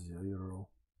gamma 0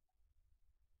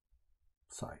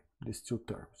 psi. These two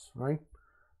terms, right?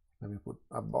 Let me put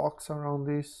a box around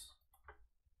this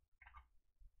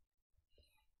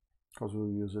because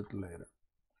we'll use it later.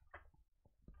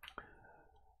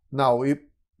 Now,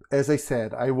 as I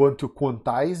said, I want to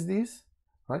quantize this,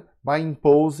 right, by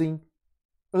imposing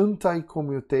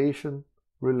anti-commutation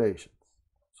relations.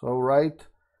 So I'll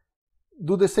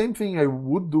do the same thing I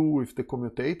would do with the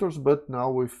commutators, but now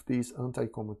with these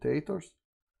anti-commutators,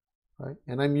 right?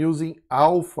 And I'm using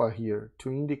alpha here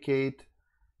to indicate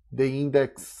the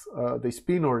index, the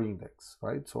spinor index,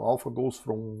 right? So alpha goes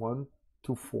from 1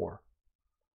 to 4.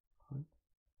 Right?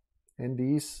 And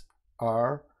these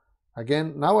are,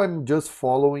 again, now I'm just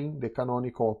following the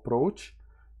canonical approach,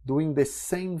 doing the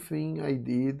same thing I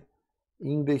did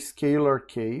in the scalar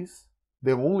case,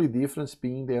 the only difference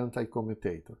being the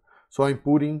anti-commutator. So I'm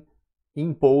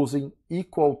imposing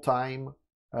equal time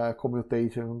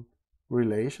commutation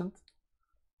relations,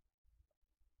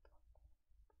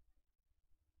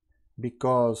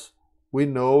 because we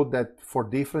know that for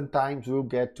different times we'll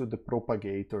get to the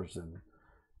propagators and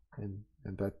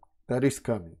that is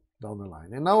coming down the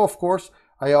line. And now, of course,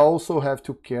 I also have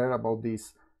to care about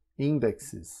these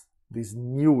indexes, these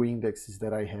new indexes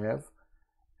that I have,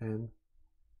 and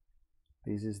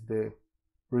this is the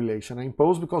relation I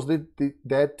impose because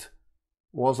that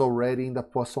was already in the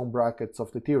Poisson brackets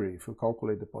of the theory. If you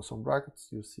calculate the Poisson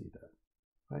brackets, you see that,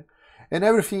 right? And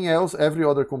everything else, every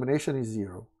other combination is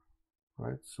 0.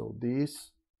 Right, so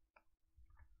this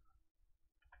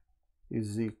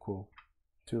is equal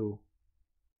to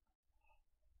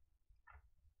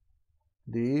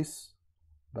this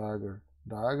dagger,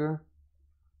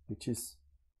 which is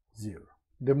 0.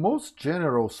 The most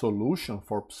general solution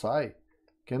for psi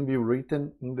can be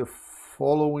written in the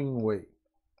following way.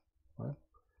 Right?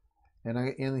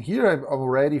 And here I'm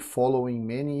already following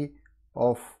many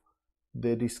of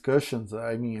the discussions.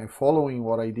 I mean, I'm following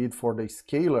what I did for the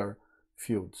scalar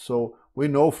field. So we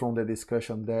know from the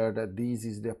discussion there that this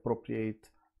is the appropriate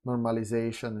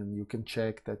normalization, and you can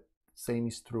check that same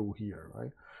is true here,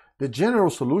 right? The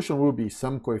general solution will be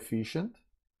some coefficient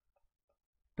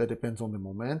that depends on the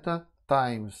momenta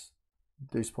times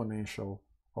the exponential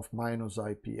of minus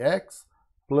IPX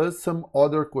plus some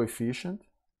other coefficient,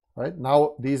 right?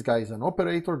 Now this guy is an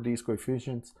operator, these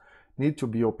coefficients need to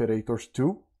be operators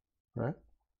too, right?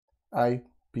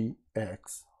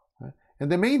 IPX.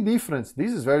 And the main difference,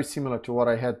 this is very similar to what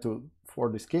I had for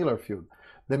the scalar field.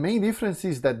 The main difference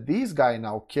is that this guy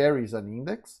now carries an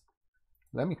index.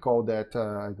 Let me call that,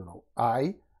 I don't know,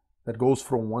 I, that goes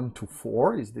from 1 to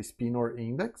 4, is the spinor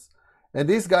index. And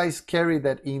these guys carry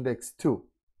that index too.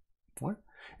 Right?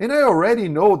 And I already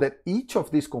know that each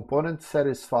of these components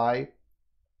satisfies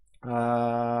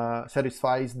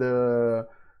the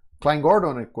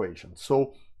Klein-Gordon equation.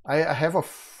 So I have a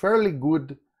fairly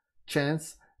good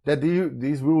chance that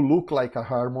this will look like a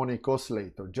harmonic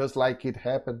oscillator, just like it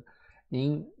happened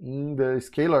in the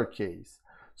scalar case.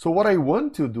 So what I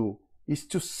want to do is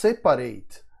to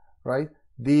separate, right,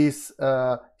 this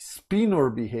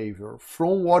spinor behavior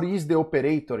from what is the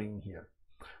operator in here.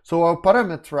 So I'll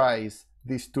parameterize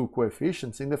these two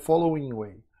coefficients in the following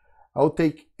way. I'll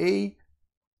take AP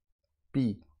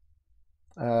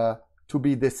to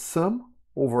be the sum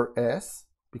over S,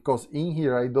 because in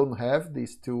here I don't have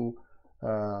these two,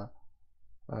 I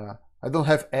don't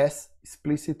have S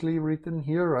explicitly written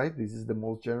here, right? This is the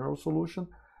most general solution.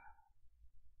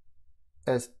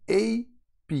 As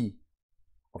AP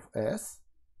of S,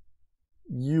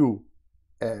 U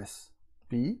S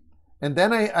P, and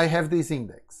then I have this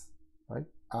index, right?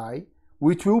 I,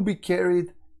 which will be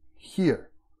carried here.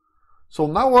 So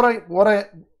now what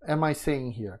am I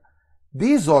saying here?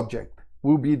 This object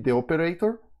will be the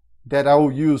operator that I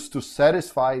will use to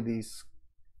satisfy these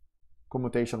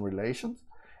commutation relations,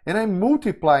 and I'm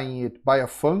multiplying it by a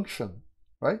function,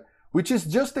 right? Which is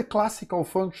just the classical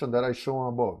function that I shown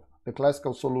above, the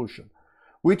classical solution,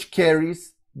 which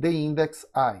carries the index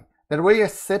I. That way I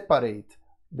separate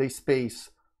the space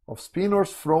of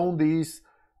spinors from these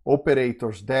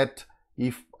operators that,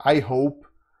 if I hope,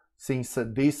 since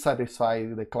this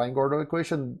satisfies the Klein-Gordon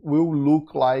equation, will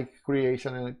look like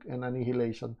creation and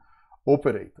annihilation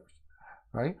operators,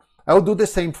 right? I'll do the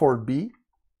same for B.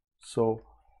 So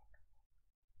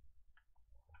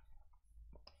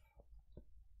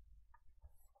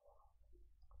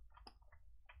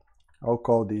I'll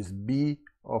call this B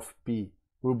of P,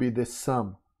 will be the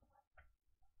sum.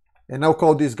 And I'll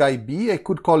call this guy B. I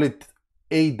could call it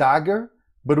A dagger,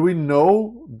 but we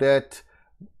know that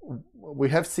we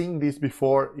have seen this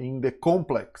before in the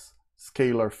complex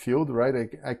scalar field, right?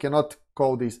 I cannot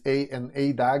call this A and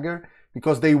A dagger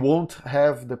because they won't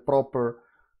have the proper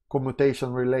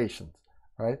commutation relations,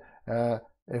 right?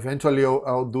 Eventually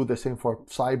I'll do the same for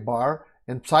psi bar,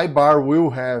 and psi bar will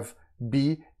have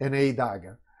B and A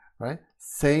dagger, right?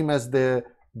 Same as the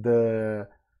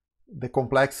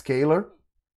complex scalar.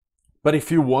 But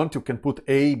if you want, you can put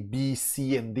A, B,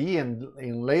 C, and D, and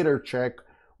later check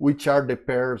which are the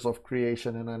pairs of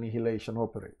creation and annihilation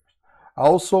operators.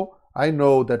 Also, I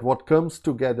know that what comes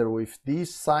together with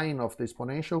this sign of the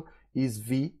exponential is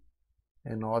V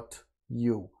and not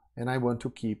U. And I want to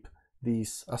keep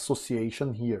this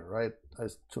association here, right,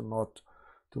 as to not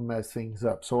to mess things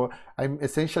up. So I'm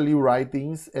essentially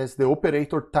writing this as the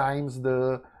operator times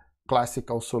the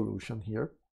classical solution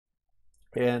here.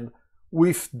 And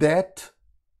with that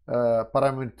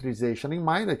parameterization in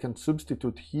mind, I can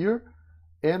substitute here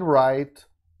and write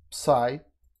psi,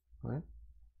 right,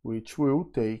 which will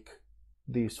take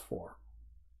this form.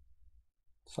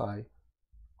 Psi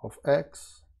of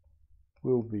x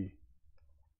will be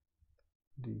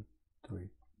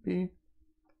d3p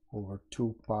over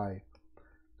 2 pi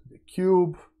to the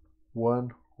cube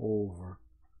 1 over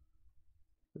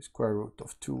the square root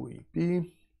of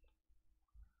 2ep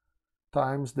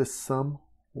times the sum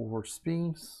over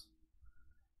spins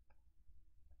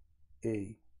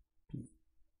A P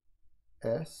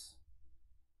S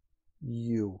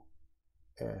U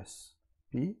S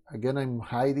P. Again, I'm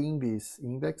hiding these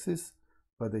indexes,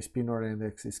 but the spinor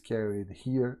index is carried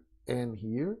here and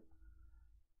here.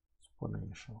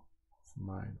 Exponential of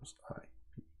minus I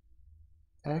P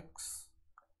x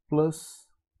plus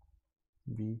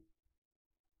V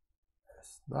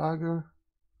S dagger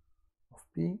of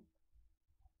P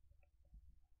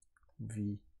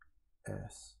V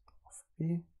S of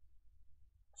P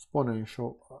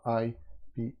exponential I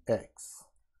P x,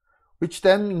 which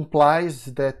then implies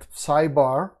that psi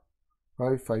bar,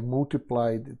 right, if I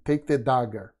multiply, take the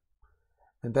dagger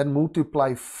and then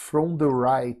multiply from the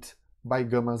right by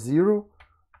gamma 0,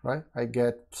 right, I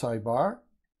get psi bar,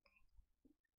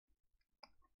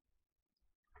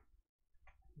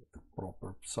 the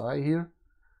proper psi here,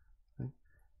 okay,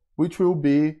 which will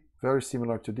be very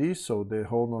similar to this. So the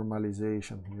whole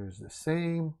normalization here is the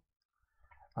same.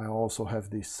 I also have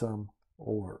this sum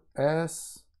over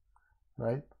S,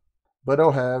 right? But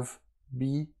I'll have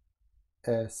B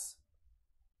S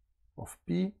of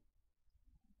P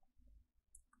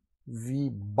V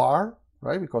bar,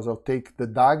 right? Because I'll take the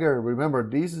dagger. Remember,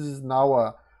 this is now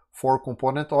a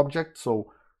 4-component object.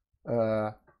 So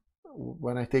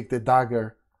when I take the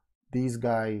dagger, these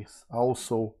guys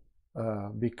also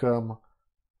become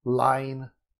line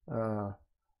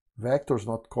vectors,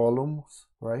 not columns,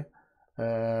 right?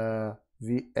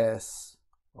 Vs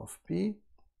of P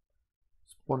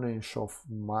exponential of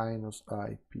minus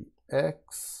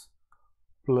IPX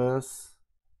plus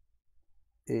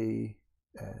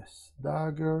AS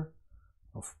dagger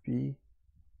of P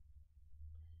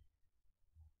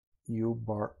U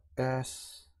bar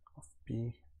S of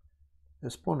P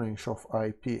exponential of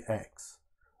IPX,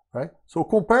 right? So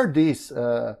compare this,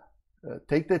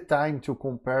 take the time to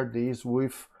compare this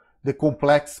with the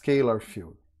complex scalar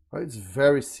field, right? It's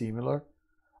very similar.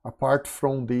 Apart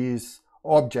from these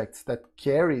objects that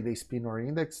carry the spinor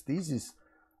index, this is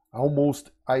almost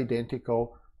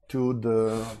identical to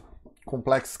the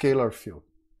complex scalar field,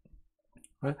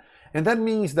 right? And that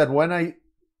means that when I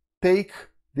take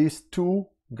these two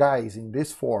guys in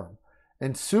this form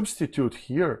and substitute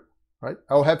here, right,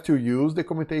 I'll have to use the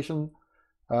commutation,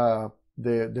 the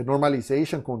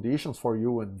normalization conditions for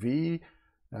U and V,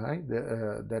 right?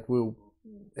 That will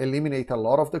eliminate a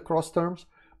lot of the cross terms.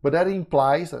 But that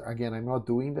implies, again, I'm not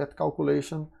doing that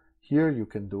calculation here, you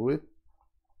can do it,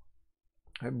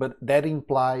 but that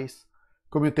implies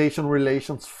commutation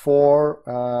relations for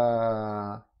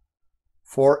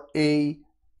A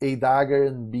dagger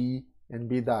and B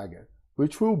dagger,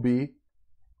 which will be,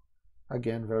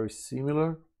 again, very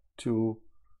similar to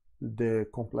the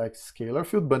complex scalar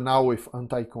field, but now with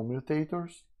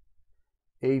anti-commutators.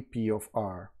 AP of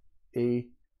R, A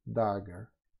dagger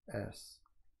S,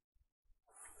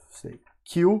 say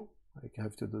Q, I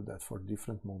have to do that for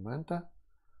different momenta,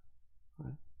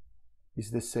 right, is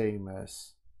the same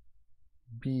as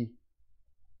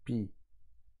BP.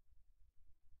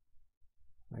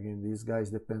 Again, these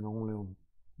guys depend only on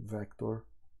vector.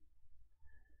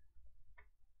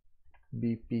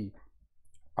 BP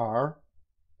R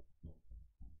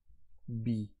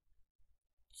B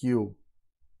Q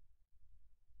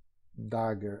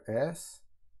dagger S,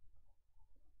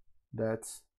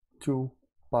 that's 2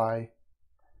 pi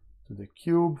to the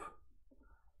cube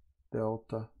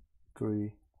delta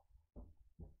 3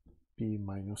 P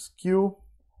minus Q,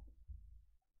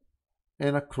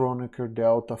 and a Kronecker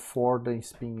delta for the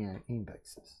spin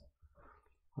indexes,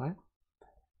 right?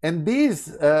 And this,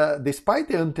 despite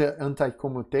the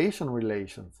anti-commutation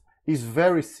relations, is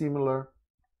very similar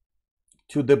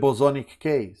to the bosonic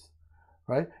case,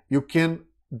 right? You can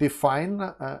define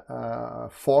a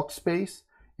Fock space.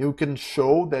 You can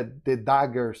show that the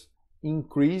daggers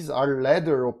increase are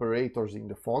ladder operators in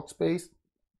the Fock space.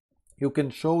 You can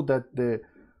show that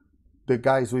the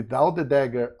guys without the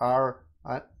dagger are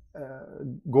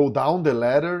go down the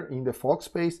ladder in the Fock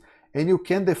space, and you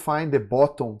can define the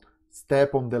bottom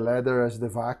step on the ladder as the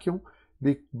vacuum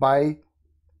by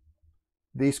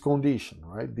this condition,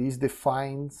 right? This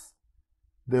defines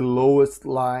the lowest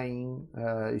lying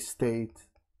state,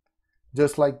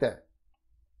 just like that,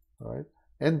 right?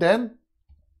 And then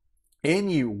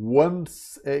any one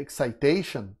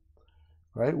excitation,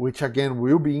 right, which again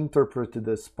will be interpreted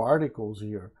as particles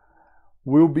here,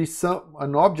 will be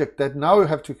an object that now you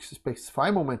have to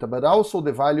specify momenta, but also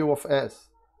the value of S,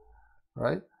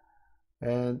 right?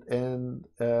 And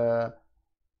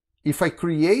if I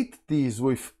create these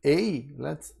with A,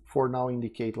 let's for now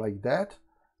indicate like that,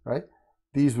 right?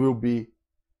 These will be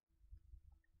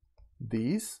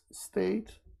this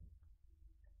state,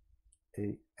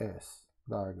 AS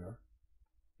dagger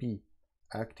P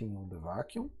acting on the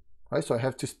vacuum, right? So I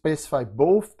have to specify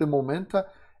both the momenta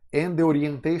and the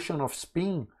orientation of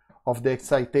spin of the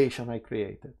excitation I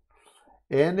created.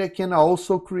 And I can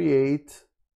also create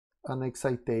an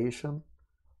excitation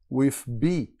with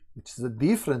B, which is a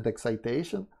different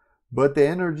excitation, but the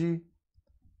energy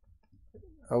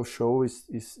I'll show is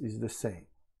the same,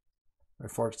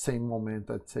 for same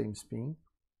momenta, same spin.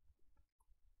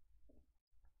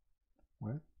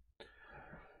 Right?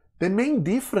 The main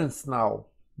difference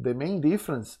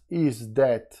is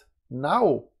that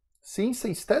now, since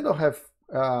instead of have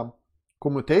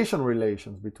commutation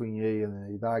relations between A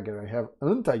and A dagger, I have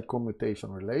anti-commutation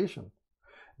relation.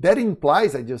 That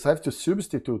implies, I just have to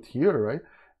substitute here, right?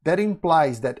 That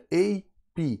implies that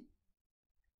AP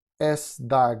S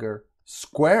dagger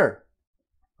square,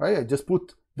 right? I just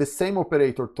put the same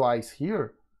operator twice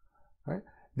here, right?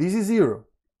 This is 0,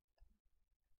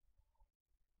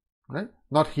 right?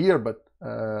 Not here, but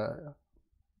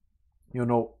you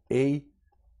know, A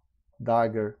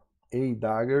dagger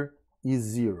is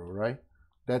 0, right?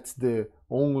 That's the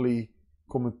only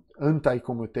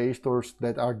anti-commutators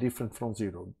that are different from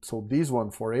 0. So this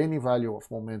one, for any value of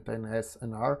momenta in S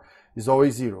and R, is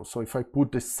always 0. So if I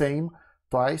put the same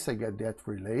twice, I get that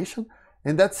relation.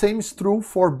 And that same is true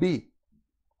for B.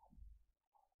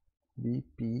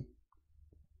 BP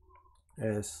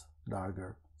S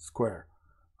dagger square,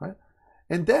 right?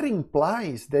 And that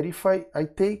implies that if I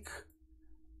take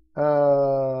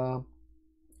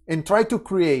and try to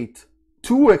create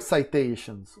two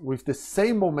excitations with the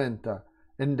same momenta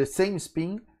and the same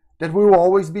spin, that will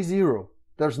always be 0.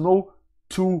 There's no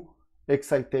two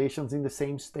excitations in the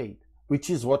same state, which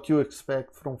is what you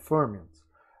expect from fermions,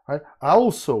 right? I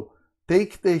also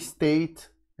take the state,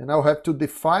 and I'll have to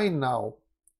define now.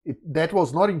 That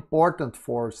was not important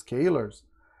for scalars,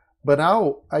 but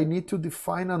now I need to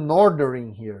define an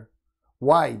ordering here.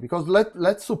 Why? Because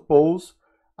let's suppose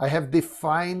I have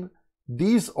defined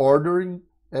this ordering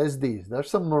as this. There's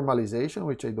some normalization,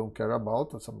 which I don't care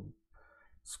about, and some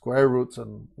square roots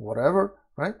and whatever,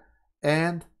 right?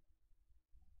 And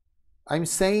I'm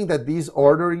saying that this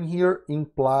ordering here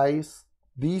implies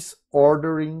this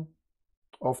ordering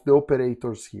of the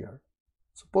operators here.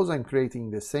 Suppose I'm creating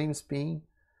the same spin,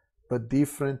 but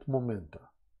different momenta,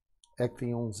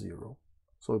 acting on 0.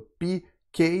 So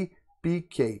PK,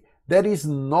 PK. That is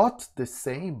not the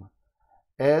same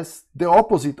as the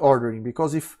opposite ordering,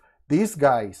 because if these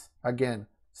guys, again,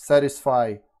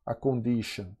 satisfy a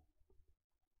condition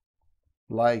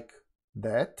like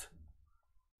that,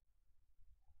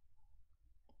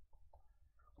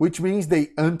 which means they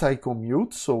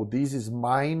anti-commute, so this is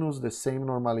minus the same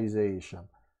normalization,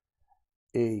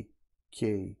 A,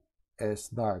 K, S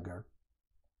dagger,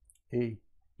 A,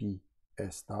 P,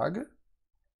 S dagger,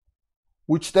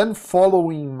 which then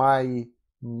following my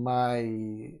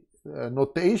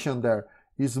notation there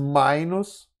is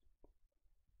minus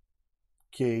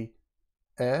K,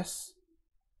 S,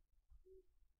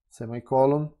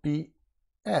 semicolon, P,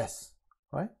 S,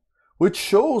 right? Which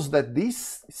shows that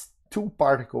these two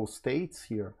particle states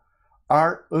here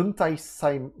are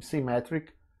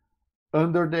anti-symmetric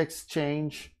under the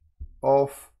exchange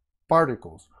of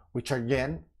particles, which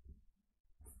again,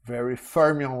 very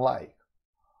Fermion-like.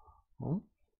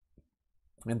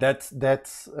 And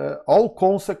that's all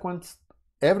consequence,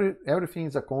 everything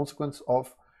is a consequence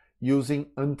of using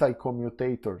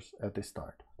anti-commutators at the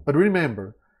start. But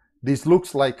remember, this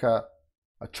looks like a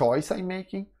choice I'm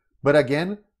making, but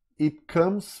again, it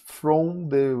comes from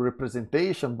the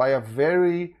representation by a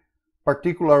very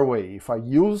particular way. If I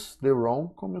use the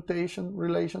wrong commutation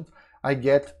relations, I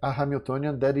get a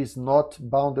Hamiltonian that is not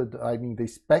bounded. I mean, the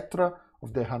spectra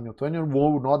of the Hamiltonian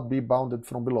will not be bounded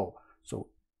from below. So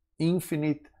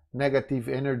infinite negative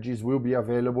energies will be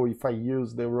available if I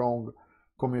use the wrong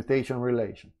commutation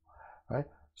relation, right?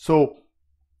 So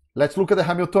let's look at the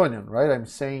Hamiltonian, right? I'm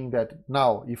saying that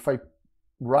now if I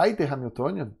write the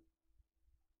Hamiltonian,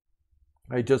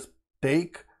 I just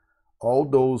take all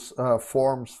those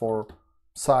forms for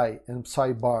psi and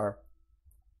psi bar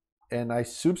and I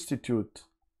substitute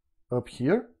up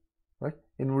here, right?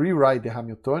 And rewrite the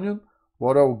Hamiltonian.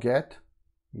 What I'll get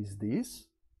is this.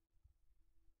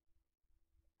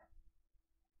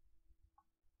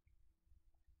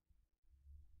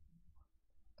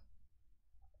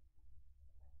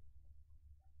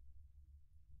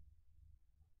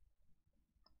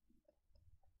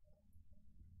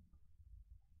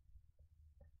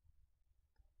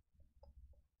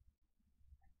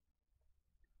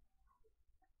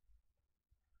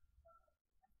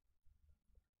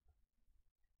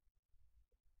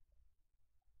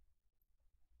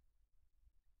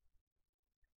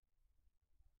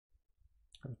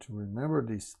 Have to remember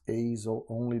these A's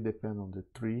only depend on the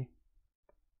 3.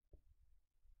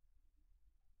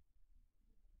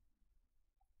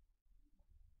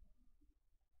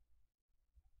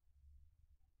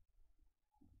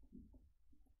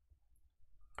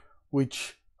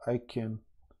 Which I can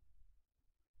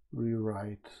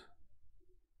rewrite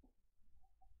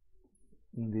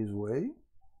in this way.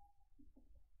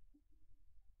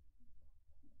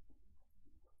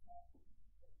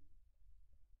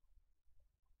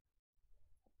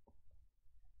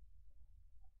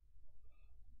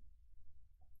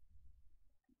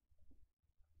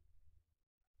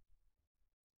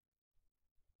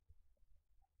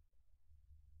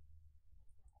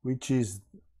 Which is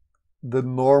the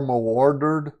normal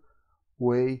ordered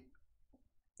way,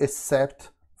 except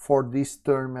for this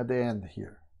term at the end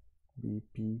here.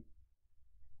 BP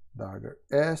dagger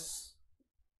S,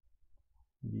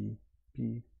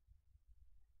 BP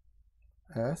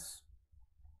S.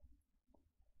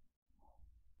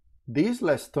 This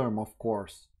last term, of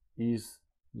course, is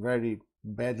very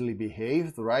badly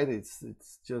behaved, right? It's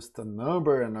just a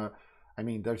number, and I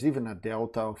mean, there's even a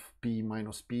delta of P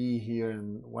minus P here,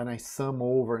 and when I sum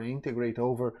over and integrate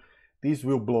over, this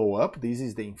will blow up. This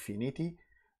is the infinity,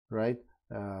 right?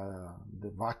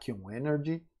 The vacuum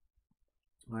energy,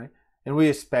 right? And we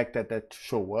expect that to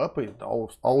show up. It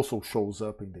also shows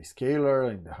up in the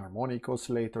scalar, in the harmonic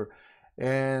oscillator,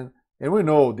 and we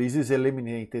know this is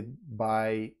eliminated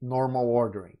by normal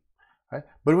ordering, right?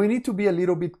 But we need to be a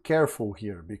little bit careful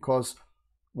here, because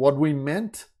what we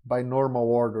meant by normal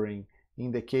ordering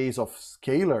in the case of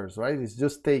scalars, right, is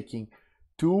just taking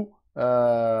two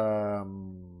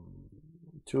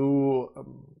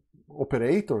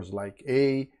operators like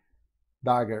A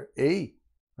dagger A,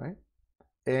 right?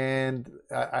 And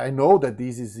I know that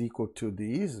this is equal to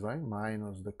this, right,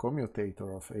 minus the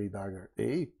commutator of A dagger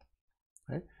A,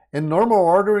 right? And normal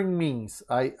ordering means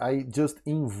I just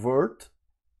invert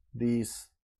this,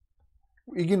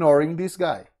 ignoring this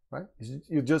guy, right?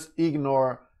 You just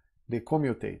ignore the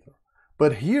commutator.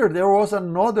 But here there was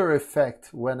another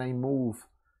effect when I move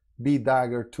B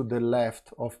dagger to the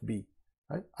left of B,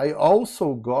 right? I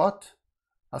also got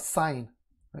a sign,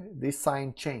 right? This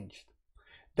sign changed.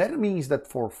 That means that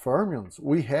for fermions,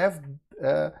 we have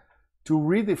to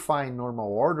redefine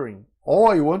normal ordering.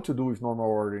 All I want to do with normal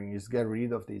ordering is get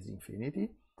rid of this infinity,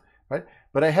 right?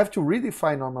 But I have to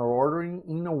redefine normal ordering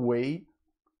in a way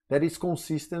that is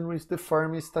consistent with the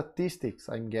Fermi statistics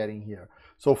I'm getting here.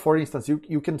 So for instance,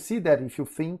 you can see that if you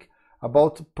think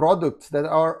about products that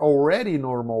are already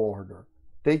normal order.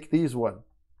 Take this one,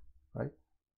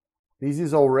 This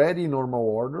is already normal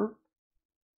order,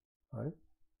 right?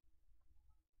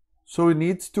 So it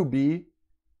needs to be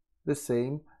the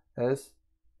same as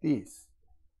this.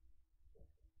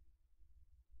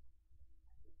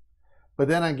 But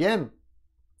then again,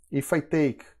 if I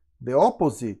take the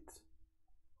opposite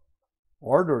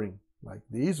ordering, like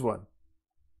this one,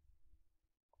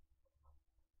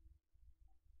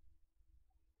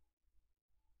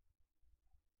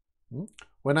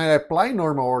 when I apply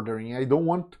normal ordering, I don't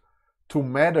want to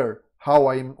matter how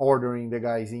I'm ordering the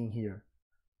guys in here,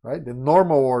 right? The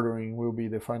normal ordering will be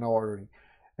the final ordering,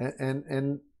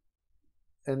 and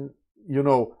you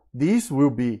know, this will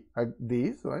be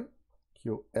this, right?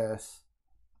 QS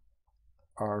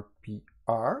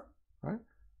RPR, right?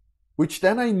 Which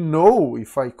then I know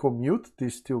if I commute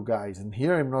these two guys, and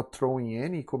here I'm not throwing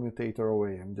any commutator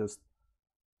away, I'm just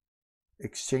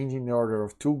exchanging the order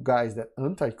of two guys that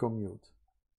anti-commute,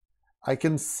 I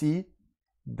can see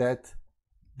that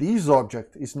this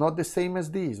object is not the same as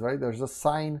this, right? There's a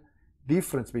sign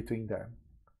difference between them.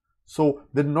 So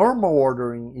the normal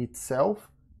ordering itself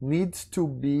needs to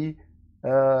be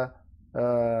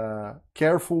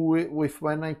careful with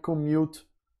when I commute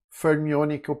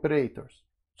fermionic operators.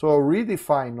 So I'll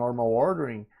redefine normal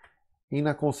ordering in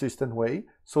a consistent way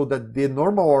so that the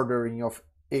normal ordering of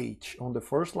H on the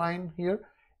first line here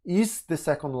is the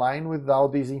second line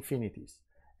without these infinities.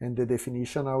 And the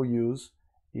definition I'll use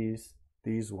is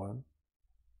this one,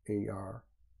 AR,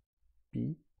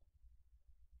 P,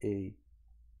 A,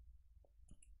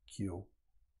 Q,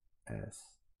 S,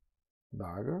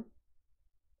 dagger.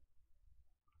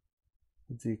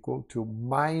 It's equal to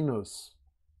minus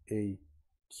A,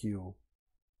 Q,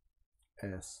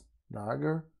 S,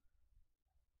 dagger,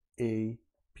 A,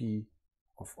 P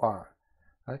of R.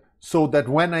 Right? So that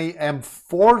when I am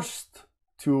forced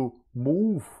to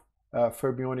move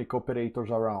fermionic operators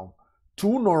around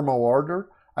to normal order,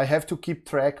 I have to keep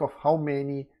track of how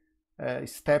many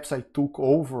steps I took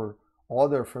over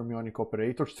other fermionic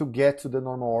operators to get to the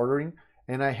normal ordering,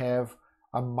 and I have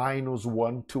a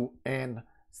 -1 to n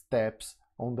steps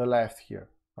on the left here.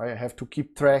 Right? I have to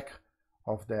keep track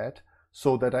of that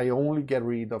so that I only get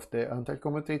rid of the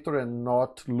anti-commutator and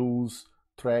not lose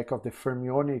track of the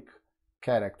fermionic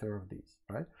character of these,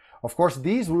 right? Of course,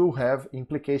 these will have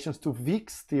implications to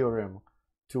Wick's theorem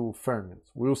to fermions.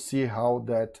 We'll see how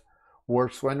that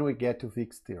works when we get to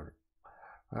Wick's theorem.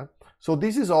 Right? So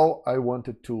this is all I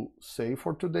wanted to say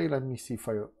for today. Let me see if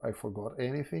I forgot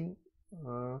anything.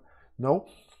 No.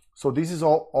 So this is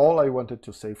all I wanted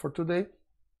to say for today.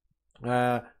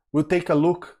 We'll take a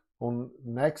look on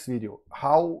next video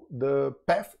how the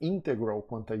path integral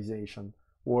quantization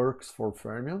works for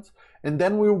fermions, and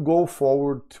then we'll go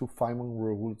forward to Feynman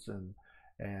rules and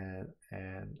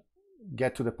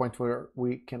get to the point where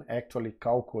we can actually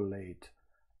calculate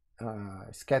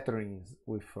scatterings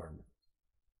with fermions.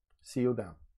 See you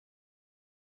then.